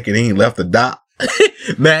done sank and he ain't left a dot.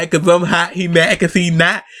 Mad cause I'm hot, he mad cause he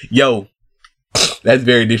not. Yo, that's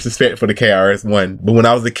very disrespectful to KRS-One. But when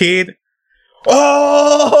I was a kid,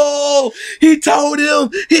 he told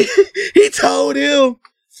him. He told him.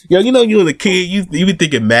 Yo, you was a kid, you be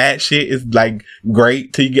thinking mad shit is like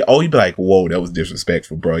great till you get old. You be like, whoa, that was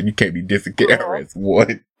disrespectful, bro. You can't be dissing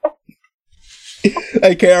KRS-One.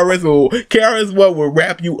 Like KRS-One will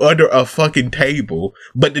wrap you under a fucking table,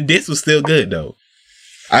 but the diss was still good though.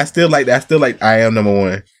 I still like I Am Number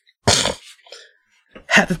One.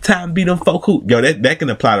 Half the time be them folk who that can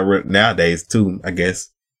apply to nowadays too, I guess.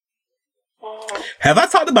 Have I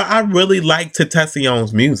talked about I really like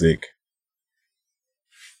Tentacion's music?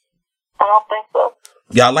 I don't think so.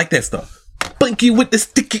 Y'all like that stuff? Bunky with the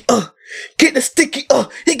sticky, get the sticky,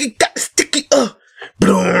 he got the sticky,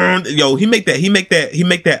 Yo, he make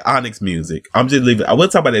that Onyx music. I'm just leaving. I will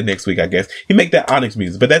talk about that next week, I guess. He make that Onyx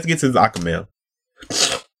music, but that gets his Akamail.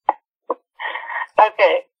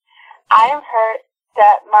 Okay, I am hurt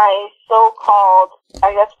that my so-called,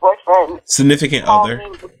 I guess, boyfriend, significant other,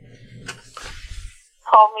 called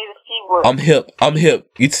me the C word. I'm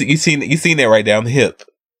hip. You seen that right there? I'm hip.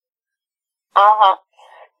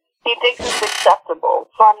 He thinks it's acceptable,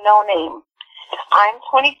 so I'm no name. I'm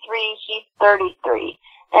 23, he's 33.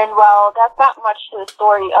 And well, that's not much to the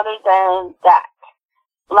story other than that.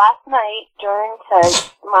 Last night, during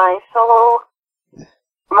sex,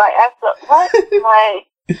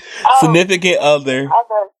 significant other.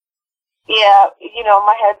 Yeah,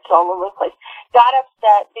 my head's all over the place. Got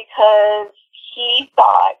upset because he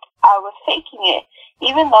thought I was faking it,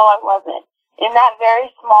 even though I wasn't. In that very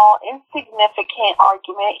small, insignificant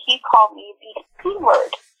argument, he called me the C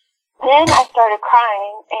word. Then I started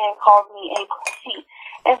crying and called me a pussy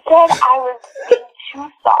and said I was being too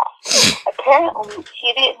soft. Apparently, he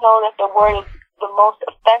didn't know that the word is the most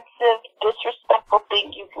offensive, disrespectful thing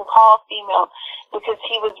you can call a female because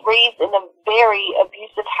he was raised in a very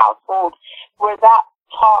abusive household where that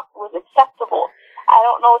talk was acceptable. I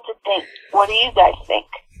don't know what to think. What do you guys think?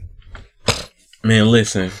 Man,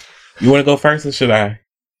 listen. You want to go first or should I?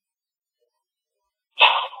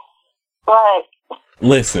 What?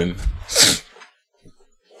 Listen.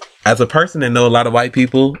 As a person that know a lot of white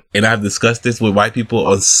people, and I've discussed this with white people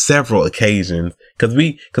on several occasions,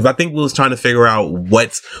 because I think we was trying to figure out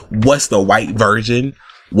what's the white version.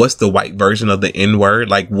 What's the white version of the N-word?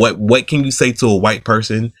 Like, what can you say to a white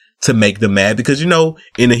person to make them mad? Because, in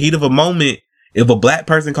the heat of a moment, if a black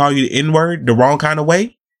person call you the N-word the wrong kind of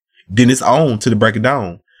way, then it's on to the break it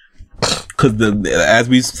down. Because as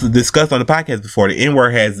we discussed on the podcast before, the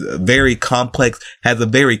N-word has very complex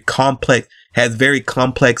demeanors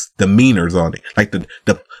on it.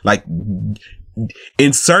 Like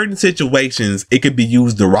in certain situations, it could be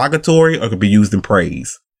used derogatory or it could be used in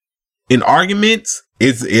praise. In arguments,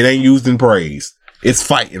 it ain't used in praise. It's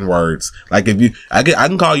fighting words. Like I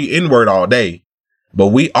can call you N-word all day, but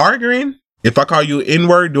we arguing. If I call you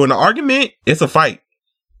N-word during an argument, it's a fight.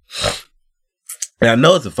 And I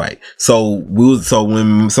know it's a fight. So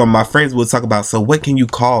when some of my friends would talk about, so what can you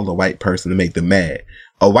call a white person to make them mad?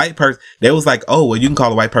 A white person, they was like, oh, well, you can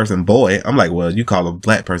call a white person boy. I'm like, well, you call a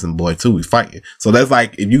black person boy too. We fighting. So that's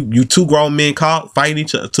like, if you two grown men fighting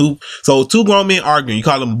each other, two grown men arguing, you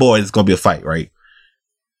call them boys, it's gonna be a fight, right?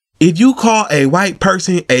 If you call a white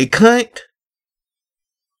person a cunt,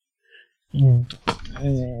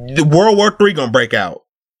 the World War III gonna break out.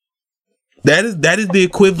 That is the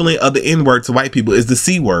equivalent of the N-word to white people, is the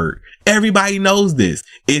C word. Everybody knows this.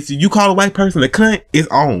 If you call a white person a cunt, it's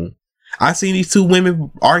on. I seen these two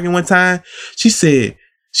women arguing one time. She said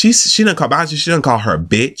she didn't call her a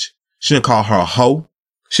bitch. She didn't call her a hoe.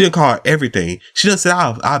 She didn't call her everything. She done said,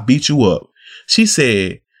 I'll beat you up. She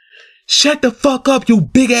said, shut the fuck up, you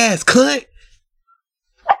big ass cunt.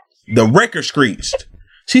 The record screeched.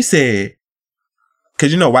 She said,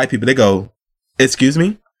 cause you know white people, they go, excuse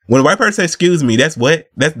me? When a white person says excuse me, that's what?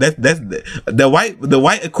 That's the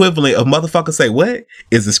white equivalent of motherfucker say what?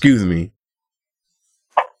 Is excuse me.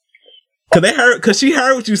 Cause she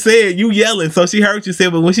heard what you said, you yelling, so she heard what you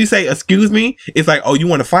said, but when she say excuse me, it's like, oh, you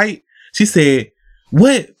wanna fight? She said,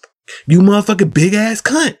 what? You motherfucking big ass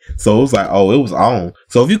cunt. So it was like, oh, it was on.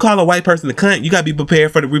 So if you call a white person a cunt, you gotta be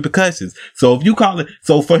prepared for the repercussions. So if you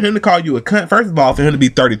so for him to call you a cunt, first of all, for him to be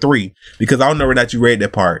 33, because I don't know that you read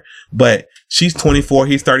that part, but she's 24,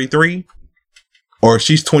 he's 33, or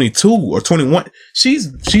she's 22 or 21. She's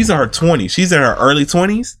in her 20s. She's in her early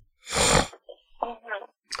 20s.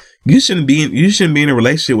 You shouldn't be in a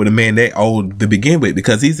relationship with a man that old to begin with,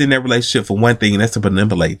 because he's in that relationship for one thing, and that's to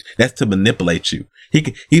manipulate. That's to manipulate you.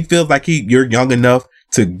 He feels like you're young enough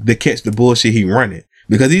to catch the bullshit he running,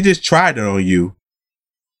 because he just tried it on you.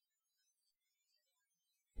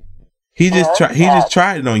 He just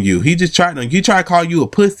tried it on you. He tried to call you a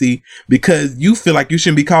pussy because you feel like you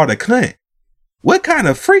shouldn't be called a cunt. What kind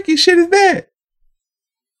of freaky shit is that?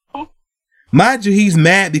 Mind you, he's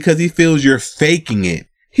mad because he feels you're faking it.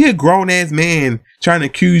 He a grown ass man trying to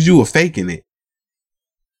accuse you of faking it.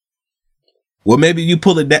 Well, maybe you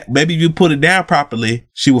pull it down properly,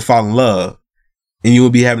 she will fall in love, and you will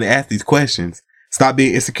be having to ask these questions. Stop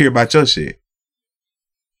being insecure about your shit.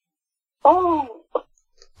 Oh.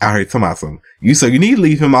 I heard talking about something. So you need to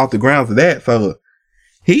leave him off the grounds of that, fella.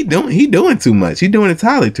 He doing too much. He doing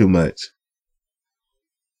entirely too much.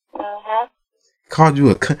 Called you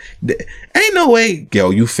a cunt. Ain't no way, yo,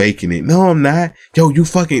 you faking it. No, I'm not. Yo, you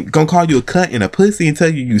fucking gonna call you a cunt and a pussy and tell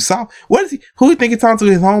you soft. What is he? Who you think he's talking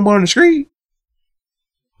to, his homeboy on the street?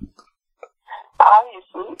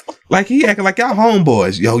 Obviously. Like he acting like y'all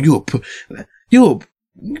homeboys. Yo, you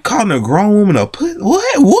calling a grown woman a pussy?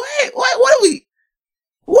 What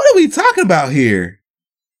are we talking about here?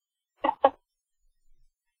 Yeah,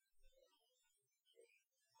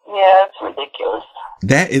 it's ridiculous.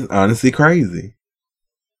 That is honestly crazy.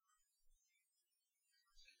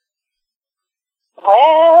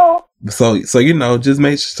 Well. So just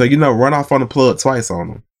make sure, run off on the plug twice on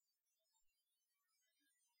them.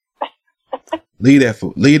 Leave that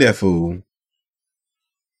fool.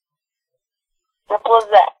 Simple as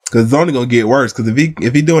that. Because it's only gonna get worse. Because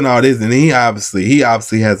if he doing all this, then he obviously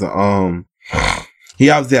has a he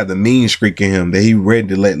obviously has a mean streak in him that he ready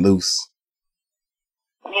to let loose.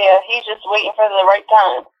 Yeah, he's just waiting for the right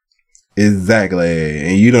time. Exactly,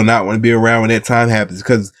 and you do not want to be around when that time happens,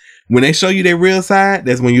 because when they show you their real side,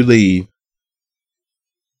 that's when you leave.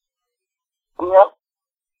 Yep.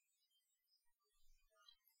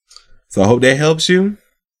 So I hope that helps you.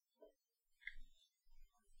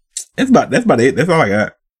 That's about it. That's all I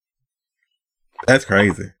got. That's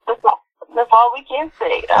crazy. That's all we can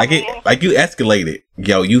say. Like you escalated.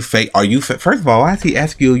 Yo, you fake. Are you? First of all, why is he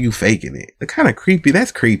asking you? Are you faking it? The kind of creepy.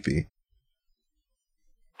 That's creepy.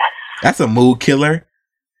 That's a mood killer.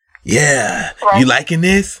 Yeah. Right. You liking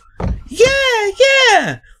this?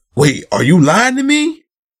 Yeah. Wait, are you lying to me?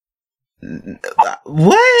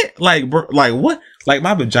 What? Like what? Like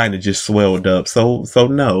my vagina just swelled up. So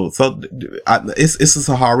no. So it's a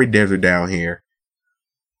Sahara desert down here.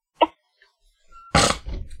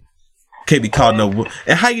 Can't be called no.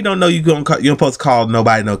 And how you don't know you're supposed to call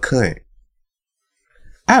nobody no cunt?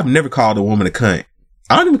 I've never called a woman a cunt.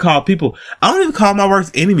 I don't even call my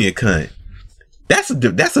worst enemy a cunt. That's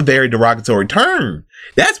a very derogatory term.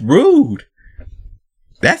 That's rude.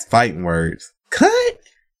 That's fighting words. Cunt.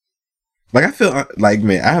 Like I feel like,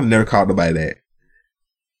 man, I have never called nobody that.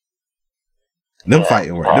 Them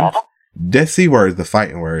fighting words. That C words, the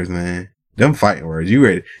fighting words, man. Them fighting words. You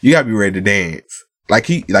ready? You gotta be ready to dance. Like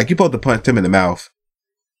you supposed to punch him in the mouth.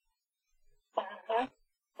 Mm-hmm.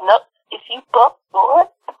 Nope. If you buck, boy.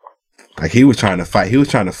 Like he was trying to fight. You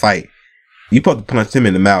supposed to punch him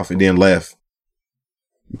in the mouth and then left.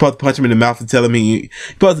 You supposed to punch him in the mouth and tell him you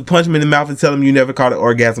supposed to punch him in the mouth and tell him you never caught an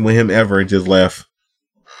orgasm with him ever and just left.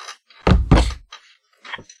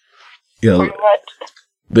 Yeah.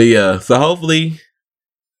 But yeah, so hopefully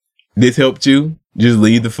this helped you. Just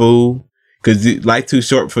leave the fool. Cause life too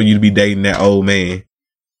short for you to be dating that old man.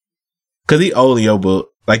 Cause he old in your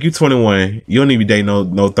book. Like, you 21. You don't need to be dating no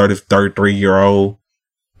 33-year-old.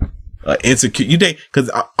 Insecure. You date, cause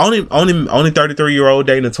only 33-year-old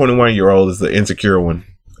dating a 21-year-old is the insecure one.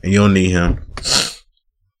 And you don't need him.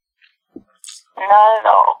 Not at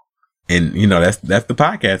all. And you know, that's the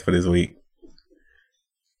podcast for this week.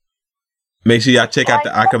 Make sure y'all check out the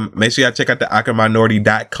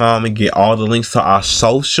AkaMinority.com and get all the links to our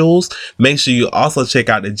socials. Make sure you also check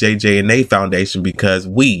out the JJ&A Foundation, because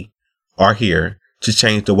we are here to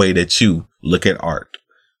change the way that you look at art.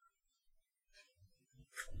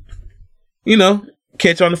 You know,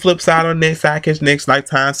 catch you on the flip side on next side, catch next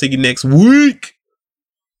lifetime. See you next week.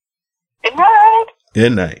 Good night.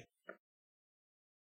 Good night.